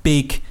 like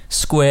big,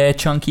 square,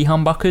 chunky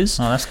humbuckers.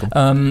 Oh, that's cool.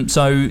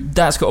 So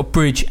that's got a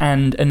bridge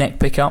and a neck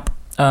pickup.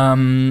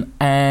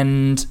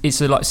 And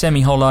it's a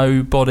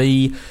semi-hollow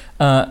body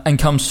and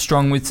comes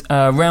strung with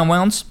round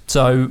wounds,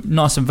 so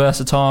nice and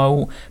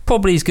versatile.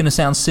 Probably is going to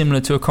sound similar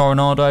to a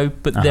Coronado,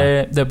 but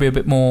they'll be a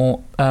bit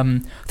more. I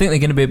think they're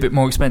going to be a bit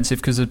more expensive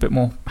because they're a bit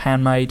more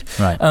handmade.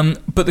 Right.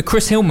 But the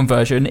Chris Hillman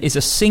version is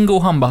a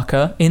single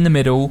humbucker in the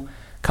middle,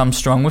 comes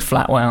strung with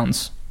flat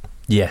wounds.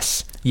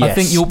 Yes. I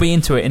think you'll be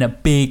into it in a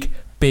big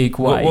way.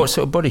 What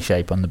sort of body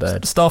shape on the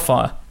Bird?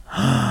 Starfire.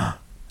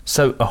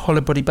 So a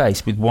hollow body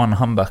bass with one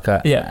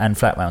humbucker and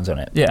flat wounds on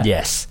it. Yeah.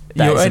 Yes.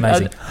 That's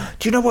amazing.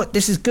 Do you know what?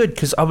 This is good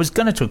because I was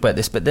going to talk about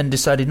this but then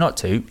decided not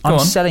to. I'm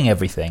selling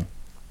everything.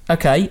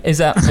 Okay. Is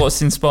that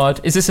what's inspired?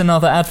 Is this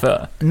another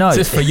advert? No. Is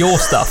this for your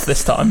stuff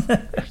this time?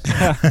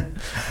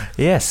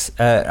 Yes.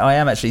 I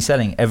am actually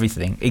selling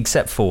everything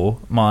except for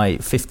my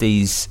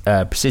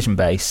 50s precision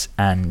bass,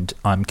 and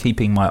I'm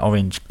keeping my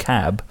orange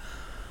cab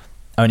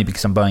only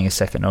because I'm buying a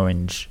second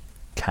orange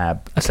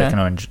cab, a second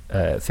orange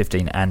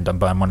 15, and I'm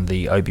buying one of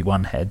the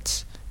OB1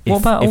 heads.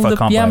 What about all the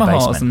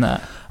Yamahas and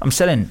that? I'm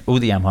selling all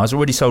the Yamahas. I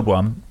already sold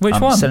one. Which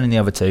one? I'm selling the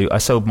other two. I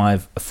sold my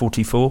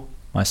 44,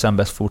 my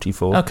Sunburst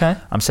 44. Okay.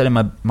 I'm selling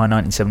my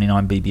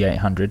 1979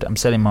 BB800. I'm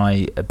selling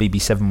my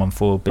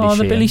BB714 Billy Sheehan.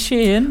 The Billy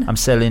Sheehan. I'm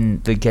selling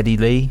the Geddy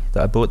Lee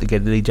that I bought, the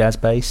Geddy Lee jazz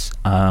bass.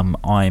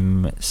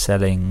 I'm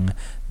selling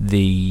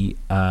the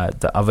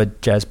other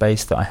jazz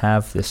bass that I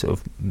have, the sort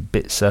of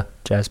Bitzer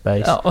jazz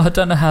bass. I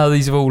don't know how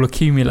these have all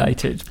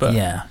accumulated, but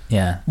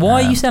yeah.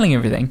 Why are you selling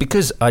everything?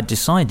 Because I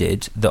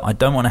decided that I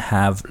don't want to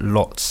have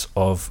lots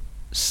of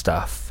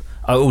stuff.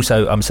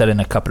 I'm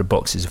selling a couple of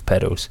boxes of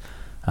pedals.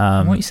 What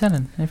are you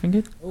selling? Anything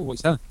good? Oh,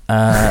 what are you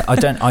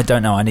selling? I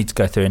don't know. I need to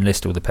go through and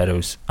list all the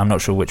pedals. I'm not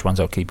sure which ones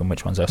I'll keep and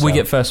which ones I'll sell. We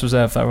get first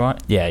reserve though, right?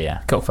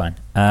 Yeah. Cool. Fine.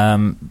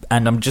 And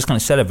I'm just going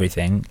to sell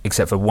everything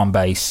except for one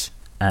bass.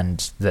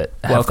 And that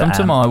welcome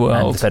to my world.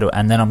 And the pedal,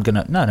 and then I'm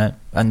gonna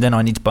and then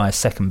I need to buy a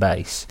second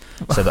bass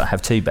so that I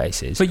have two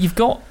basses. But you've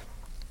got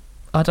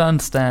I don't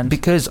understand.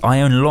 Because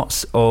I own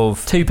lots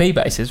of 2P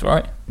basses,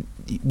 right?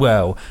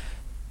 Well,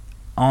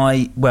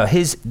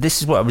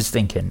 this is what I was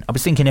thinking. I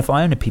was thinking if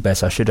I own a P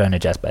bass, I should own a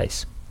jazz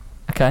bass.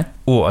 Okay.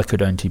 Or I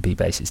could own 2P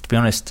basses. To be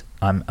honest,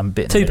 I'm a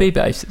bit... 2P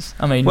basses?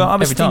 I mean, well, I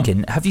was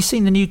thinking, have you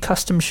seen the new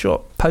custom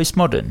shop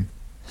postmodern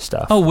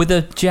stuff? Oh, with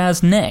a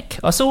jazz neck.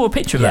 I saw a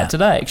picture of that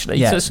today, actually.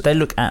 Yeah, so they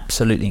look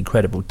absolutely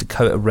incredible.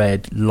 Dakota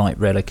red, light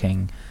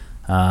relicking,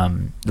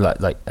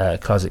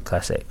 like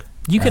classic.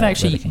 You could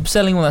actually,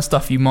 selling all that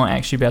stuff, you might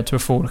actually be able to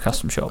afford a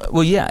custom shop.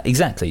 Well, yeah,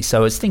 exactly. So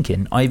I was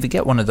thinking, I either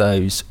get one of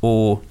those,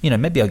 or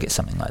maybe I get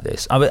something like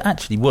this. I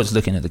actually was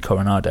looking at the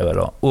Coronado a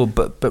lot,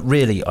 but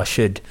really I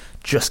should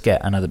just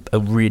get a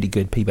really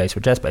good P bass or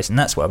jazz bass, and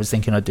that's what I was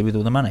thinking I'd do with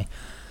all the money.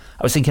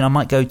 I was thinking I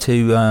might go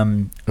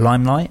to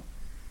Limelight.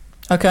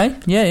 Okay,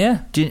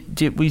 yeah.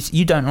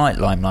 You don't like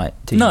Limelight,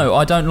 do you? No,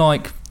 I don't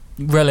like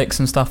relics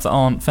and stuff that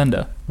aren't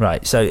Fender.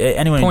 Right. So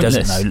anyone who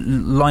doesn't know,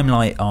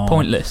 Limelight are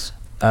pointless.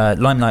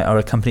 Limelight are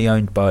a company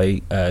owned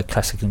by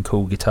Classic and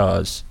Cool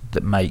Guitars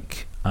that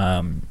make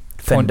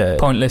Fender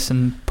pointless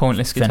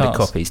guitars. Fender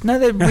copies. No,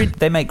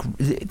 they make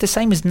the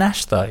same as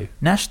Nash though.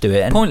 Nash do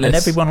it, and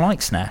everyone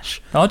likes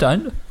Nash. I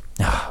don't.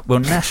 Well,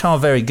 Nash are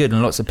very good,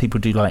 and lots of people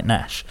do like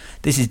Nash.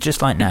 This is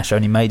just like Nash,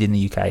 only made in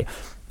the UK.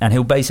 And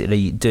he'll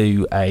basically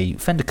do a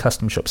Fender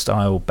custom shop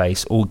style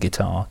bass or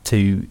guitar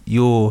to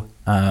your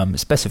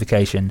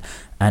specification,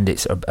 and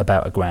it's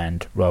about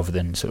 $1,000 rather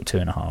than sort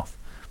of $2,500.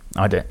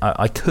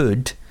 I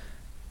could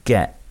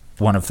get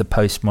one of the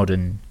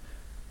postmodern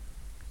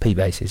P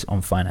basses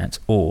on finance,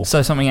 or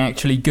so something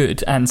actually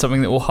good and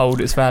something that will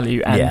hold its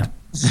value and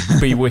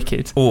be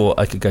wicked. Or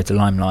I could go to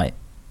Limelight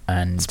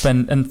and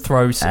spend and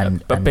throw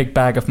a big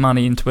bag of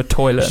money into a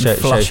toilet and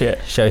flush it.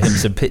 Show him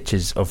some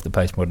pictures of the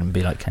postmodern and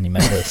be like, "Can you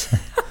make this?"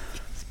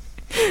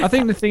 I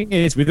think the thing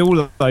is with all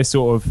of those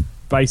sort of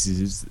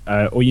basses,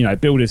 or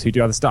builders who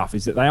do other stuff,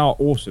 is that they are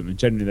awesome and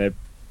generally they're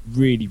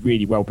really,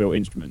 really well built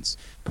instruments.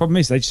 Problem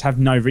is they just have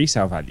no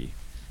resale value.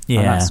 Yeah,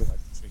 and that's sort of a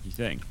tricky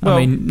thing. Well,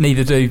 I mean,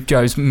 neither do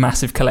Joe's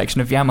massive collection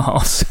of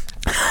Yamahas.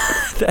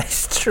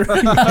 That's true.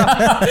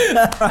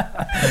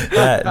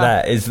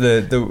 that is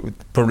the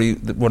probably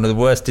one of the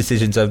worst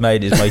decisions I've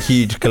made. Is my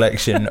huge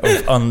collection of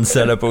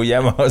unsellable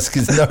Yamahas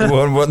because no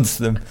one wants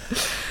them.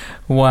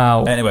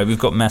 Wow. Anyway, we've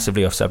got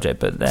massively off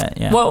subject, but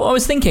yeah. Well, I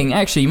was thinking,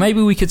 actually,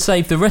 maybe we could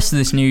save the rest of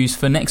this news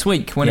for next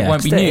week when it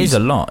won't be news. It is a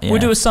lot, yeah. We'll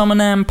do a Summer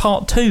NAMM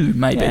Part 2,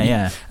 maybe.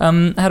 Yeah.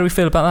 How do we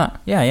feel about that?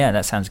 Yeah,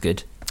 that sounds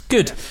good.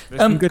 Good. There's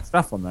some good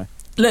stuff on there.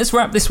 Let's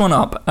wrap this one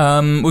up.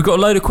 We've got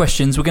a load of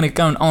questions. We're going to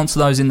go and answer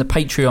those in the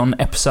Patreon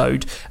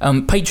episode.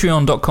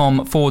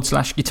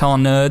 Patreon.com/guitar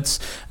nerds.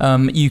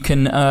 You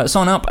can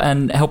sign up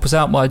and help us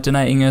out by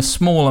donating a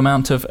small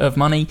amount of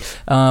money,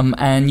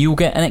 and you'll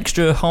get an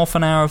extra half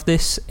an hour of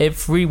this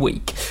every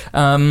week.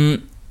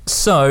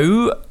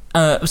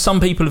 Some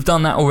people have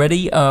done that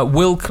already. In fact, do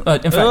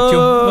you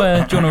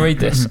want to read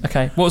this?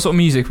 Okay. What sort of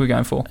music are we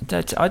going for?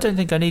 I don't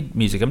think I need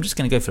music. I'm just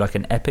going to go for like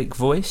an epic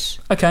voice.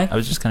 Okay. I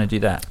was just going to do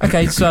that.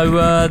 Okay,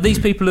 so these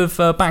people have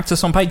backed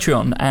us on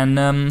Patreon,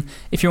 and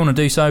if you want to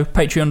do so,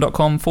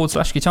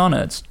 patreon.com/guitar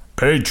nerds.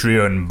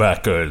 Patreon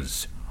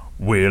backers: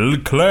 Will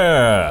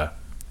Clare,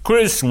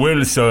 Chris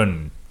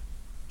Wilson,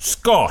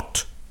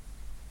 Scott,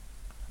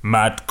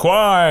 Matt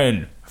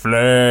Quine,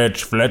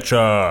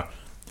 Fletcher,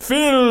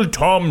 Phil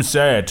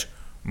Tomset,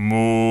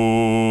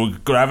 Moog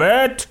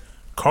Gravett,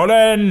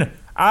 Colin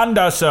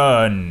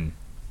Anderson.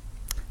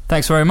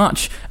 Thanks very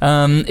much.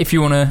 If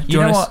you want to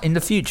join us... what? In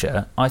the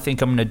future, I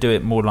think I'm going to do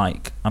it more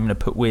like... I'm going to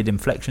put weird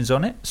inflections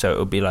on it. So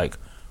it'll be like...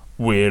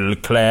 Will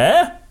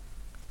Clare,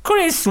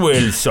 Chris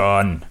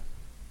Wilson,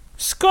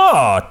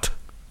 Scott,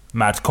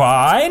 Matt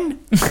Quine,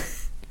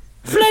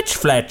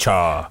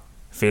 Fletcher,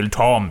 Phil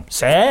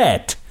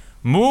Tomset,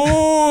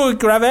 Moog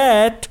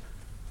Gravett,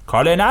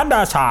 Colin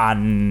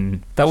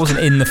Anderson. That wasn't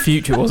in the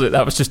future, was it?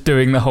 That was just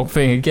doing the whole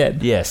thing again.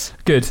 Yes.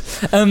 Good.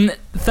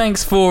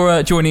 Thanks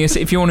for joining us.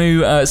 If you want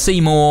to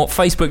see more,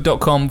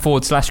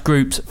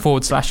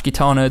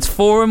 facebook.com/groups/guitar nerds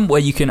forum,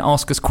 where you can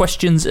ask us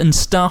questions and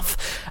stuff.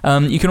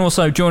 You can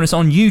also join us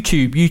on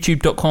YouTube,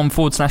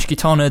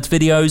 youtube.com/guitar nerds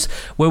videos,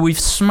 where we've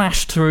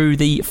smashed through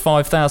the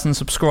 5,000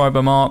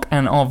 subscriber mark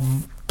and are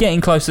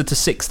getting closer to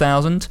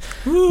 6,000,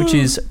 which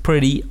is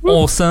pretty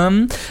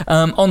awesome.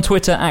 On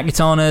Twitter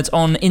 @GuitarNerds,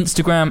 on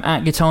Instagram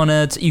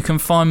 @GuitarNerds. You can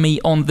find me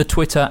on the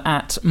Twitter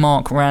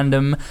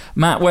 @MarkRandom.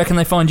 Matt, where can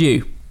they find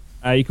you?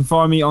 You can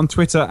find me on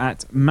Twitter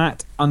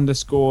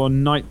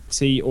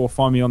 @Matt_90, or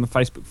find me on the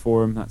Facebook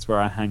forum. That's where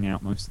I hang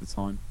out most of the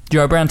time.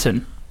 Joe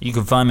Branton. You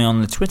can find me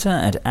on the Twitter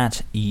at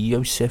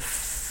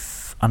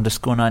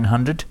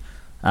Joseph_900.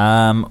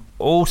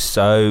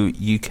 Also,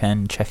 you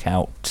can check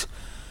out...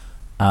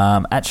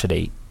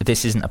 actually,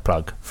 this isn't a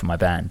plug for my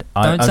band.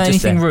 Don't say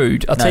anything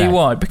rude. I'll tell you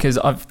why, because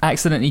I've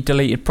accidentally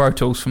deleted Pro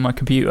Tools from my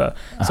computer.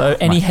 So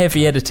any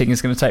heavy editing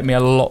is going to take me a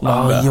lot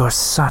longer. Oh, you're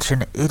such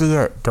an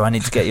idiot. Do I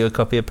need to get you a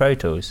copy of Pro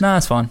Tools? No,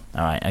 that's fine.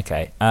 All right,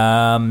 okay.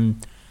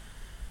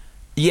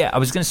 Yeah, I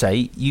was going to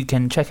say, you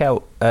can check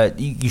out...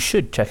 you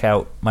should check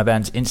out my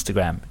band's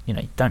Instagram.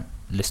 Don't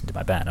listen to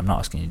my band. I'm not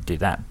asking you to do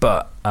that.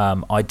 But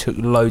I took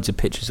loads of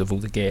pictures of all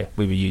the gear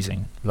we were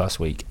using last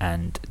week,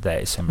 and there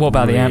is some What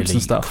about really the amps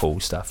and stuff? Cool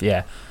stuff.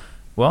 Yeah.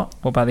 What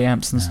about the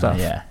amps and stuff?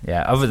 Yeah.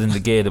 Other than the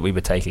gear that we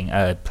were taking,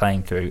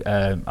 playing through,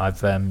 there are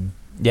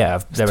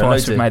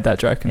loads we've made that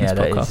joke in this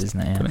podcast, that is,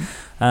 isn't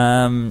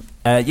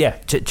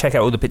it? Check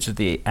out all the pictures of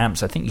the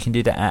amps. I think you can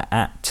do that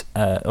at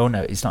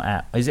it's not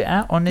at. Is it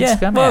at on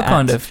Instagram? Yeah, well,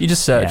 kind of. You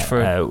just search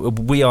for it.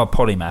 We are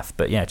Polymath,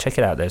 but yeah, check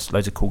it out. There's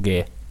loads of cool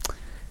gear.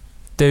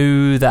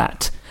 Do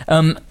that.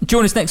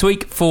 Join us next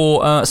week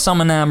for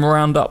Summer NAMM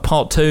Roundup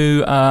Part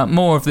 2.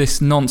 More of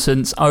this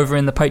nonsense over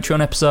in the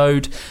Patreon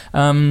episode.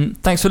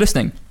 Thanks for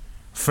listening.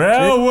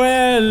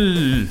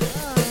 Farewell.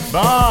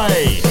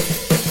 Bye.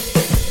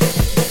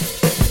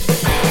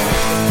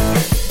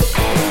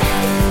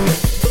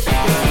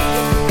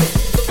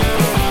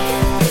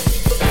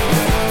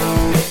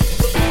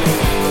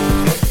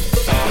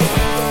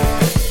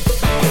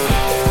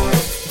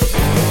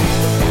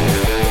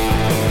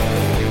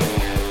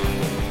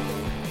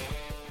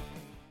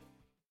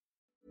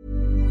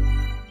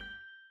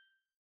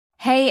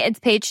 Hey, it's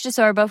Paige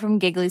DeSorbo from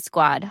Giggly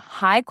Squad.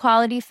 High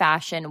quality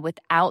fashion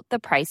without the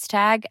price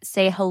tag.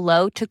 Say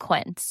hello to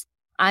Quince.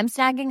 I'm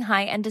snagging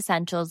high-end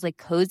essentials like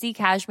cozy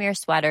cashmere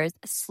sweaters,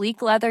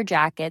 sleek leather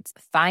jackets,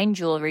 fine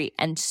jewelry,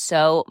 and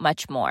so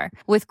much more.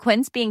 With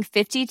Quince being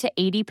 50 to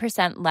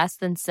 80% less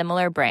than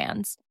similar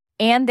brands.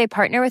 And they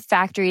partner with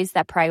factories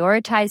that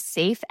prioritize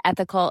safe,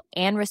 ethical,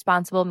 and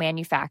responsible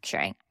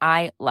manufacturing.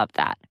 I love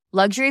that.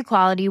 Luxury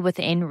quality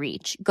within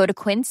reach. Go to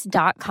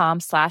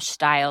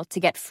quince.com/style to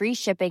get free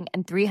shipping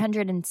and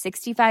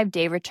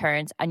 365-day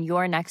returns on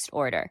your next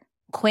order.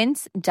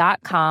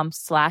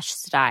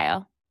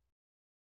 Quince.com/style.